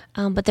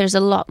 but there's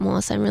a lot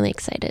more, so I'm really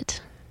excited.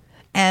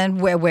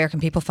 And where can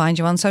people find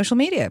you on social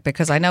media?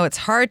 Because I know it's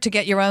hard to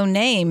get your own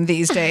name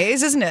these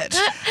days, isn't it?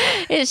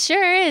 It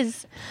sure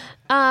is.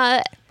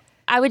 I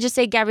would just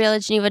say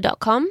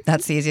GabrielaGeneva.com.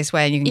 That's the easiest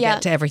way, and you can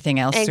get to everything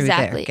else through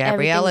there.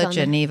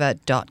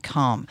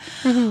 GabrielaGeneva.com.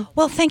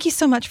 Well, thank you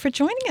so much for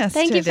joining us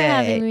today. Thank you for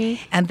having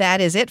me. And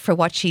that is it for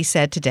What She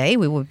Said today.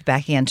 We will be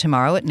back again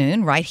tomorrow at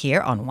noon right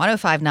here on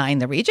 105.9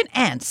 The Region.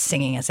 And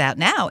singing us out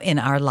now in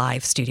our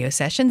live studio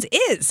sessions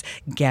is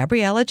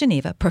Gabriela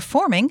Geneva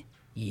performing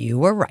You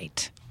Were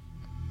Right.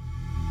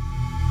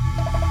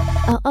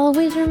 I'll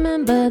always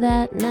remember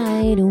that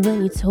night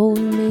when you told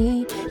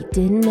me you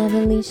didn't have a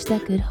leash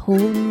that could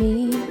hold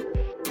me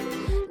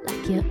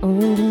like you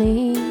owned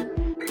me.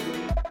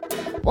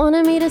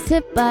 Wanted me to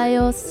sit by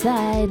your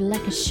side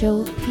like a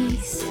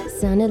showpiece.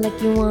 Sounded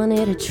like you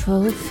wanted a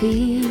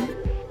trophy,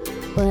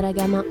 but I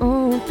got my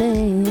own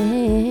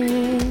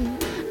thing.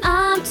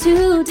 I'm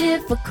too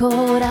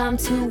difficult, I'm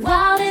too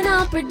wild and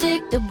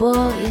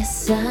unpredictable.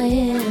 Yes, I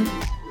am.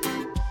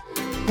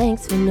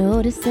 Thanks for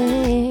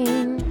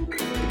noticing.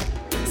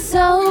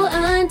 So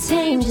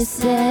untamed, you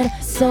said,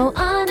 so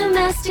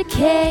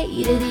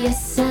undomesticated.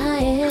 Yes, I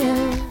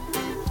am.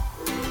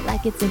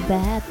 Like it's a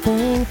bad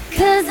thing.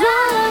 'Cause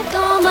I like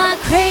all my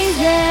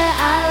crazy,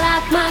 I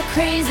like my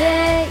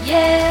crazy,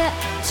 yeah.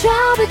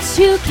 Try but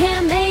you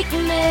can't make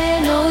me,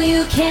 no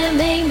you can't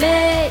make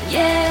me,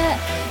 yeah.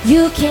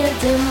 You can't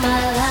dim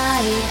my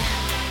light,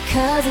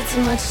 'cause it's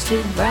much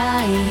too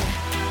bright.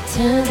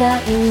 Turns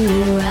out you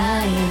were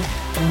right,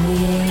 oh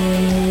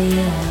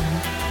yeah.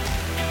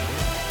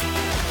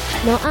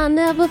 No, I'll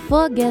never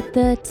forget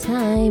the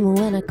time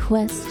when I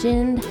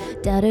questioned,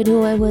 doubted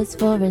who I was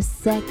for a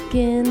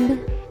second,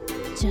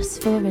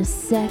 just for a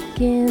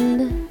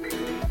second.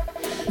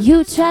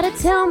 You tried to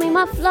tell me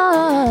my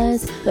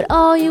flaws, but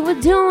all you were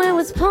doing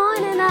was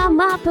pointing out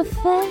my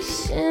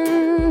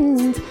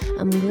perfections.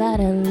 I'm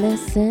glad I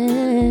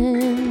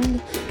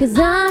listened, 'cause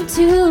I'm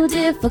too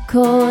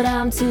difficult,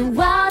 I'm too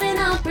wild and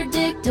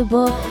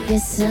unpredictable.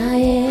 Yes, I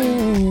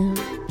am.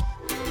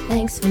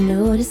 Thanks for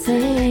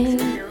noticing.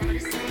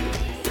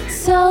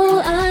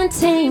 So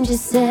untamed, you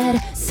said,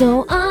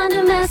 so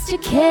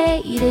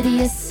undomesticated.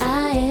 Yes,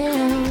 I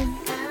am.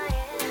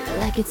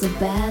 Like it's a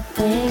bad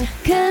thing.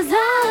 'Cause I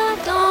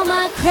like all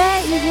my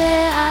crazy,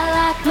 I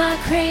like my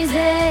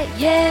crazy,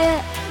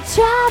 yeah.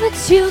 Try but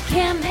you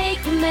can't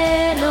make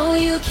me, no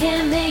you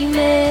can't make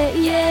me,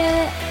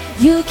 yeah.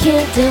 You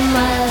can't dim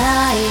my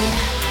light,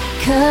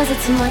 'cause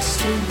it's much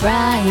too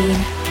bright.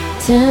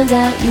 Turns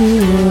out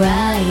you were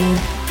right,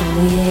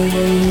 oh yeah,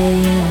 yeah, yeah,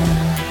 yeah.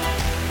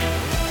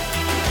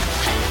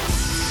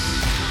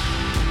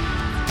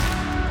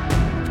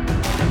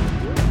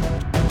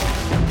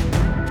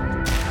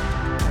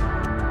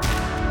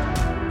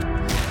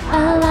 I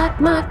like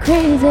my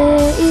crazy,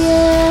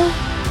 yeah.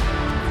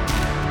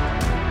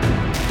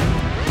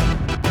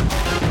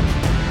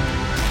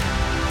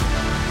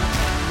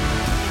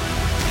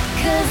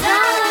 'Cause I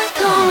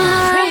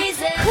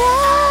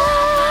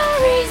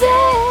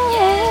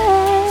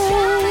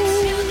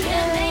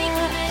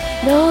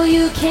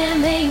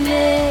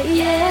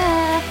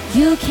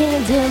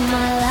can't dim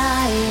my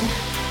light,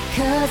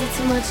 'cause it's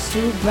much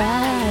too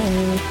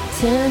bright.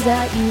 Turns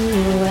out you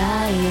were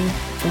right.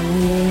 Oh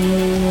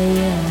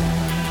yeah.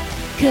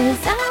 'Cause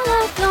I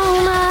like all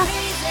my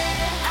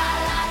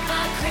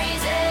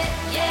crazy,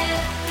 yeah.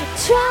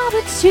 Try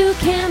but you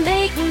can't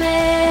make me.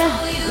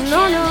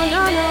 No.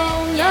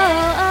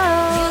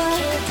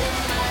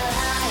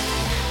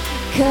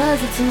 'Cause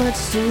it's much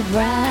too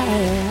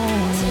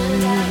bright.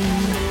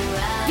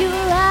 You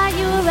were right,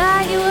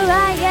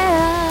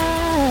 yeah.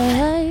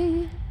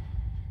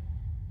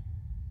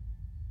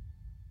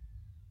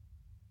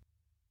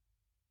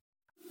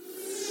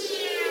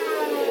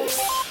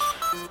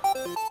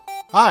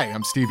 Hi,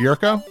 I'm Steve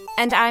Yerko.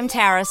 And I'm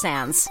Tara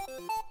Sands.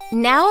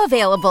 Now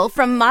available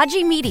from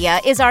Maji Media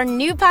is our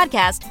new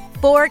podcast,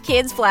 4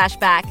 Kids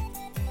Flashback.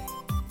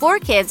 4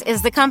 Kids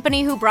is the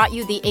company who brought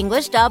you the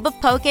English dub of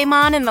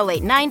Pokemon in the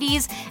late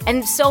 90s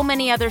and so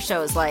many other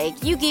shows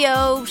like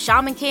Yu-Gi-Oh!,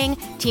 Shaman King,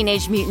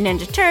 Teenage Mutant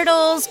Ninja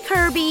Turtles,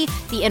 Kirby,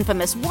 the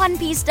infamous One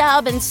Piece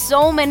dub, and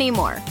so many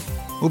more.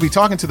 We'll be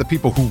talking to the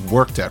people who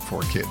worked at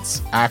 4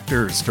 Kids.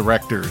 Actors,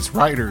 directors,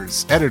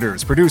 writers,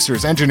 editors,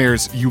 producers,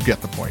 engineers, you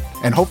get the point.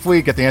 And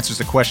hopefully get the answers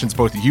to questions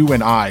both you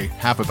and I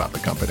have about the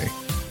company.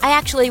 I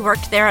actually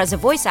worked there as a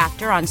voice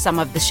actor on some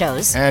of the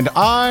shows. And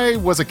I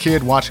was a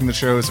kid watching the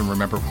shows and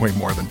remember way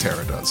more than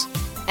Tara does.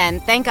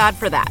 And thank God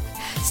for that.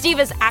 Steve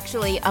is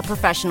actually a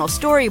professional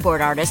storyboard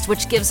artist,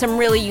 which gives some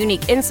really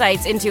unique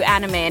insights into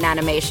anime and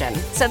animation.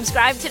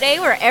 Subscribe today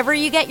wherever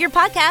you get your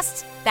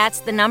podcasts.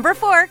 That's the number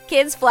 4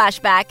 Kids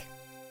Flashback.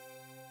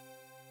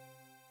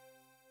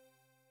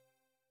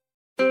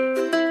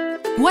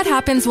 What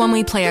happens when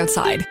we play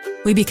outside?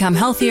 We become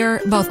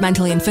healthier, both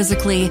mentally and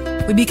physically.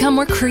 We become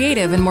more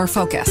creative and more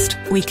focused.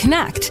 We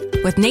connect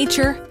with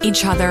nature,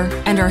 each other,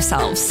 and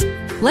ourselves.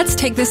 Let's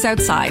Take This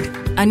Outside,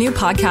 a new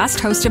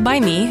podcast hosted by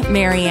me,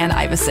 Marianne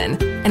Iveson,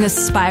 an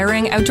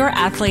aspiring outdoor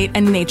athlete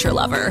and nature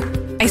lover.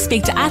 I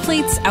speak to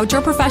athletes,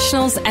 outdoor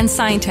professionals, and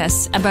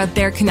scientists about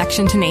their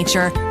connection to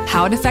nature,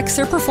 how it affects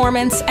their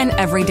performance, and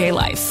everyday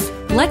life.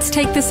 Let's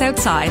Take This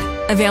Outside,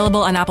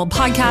 available on Apple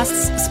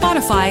Podcasts,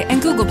 Spotify,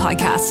 and Google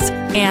Podcasts,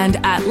 and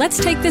at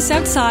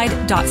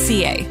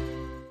letstakethisoutside.ca.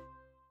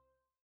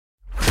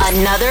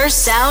 Another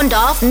Sound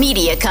Off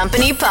Media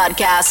Company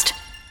podcast.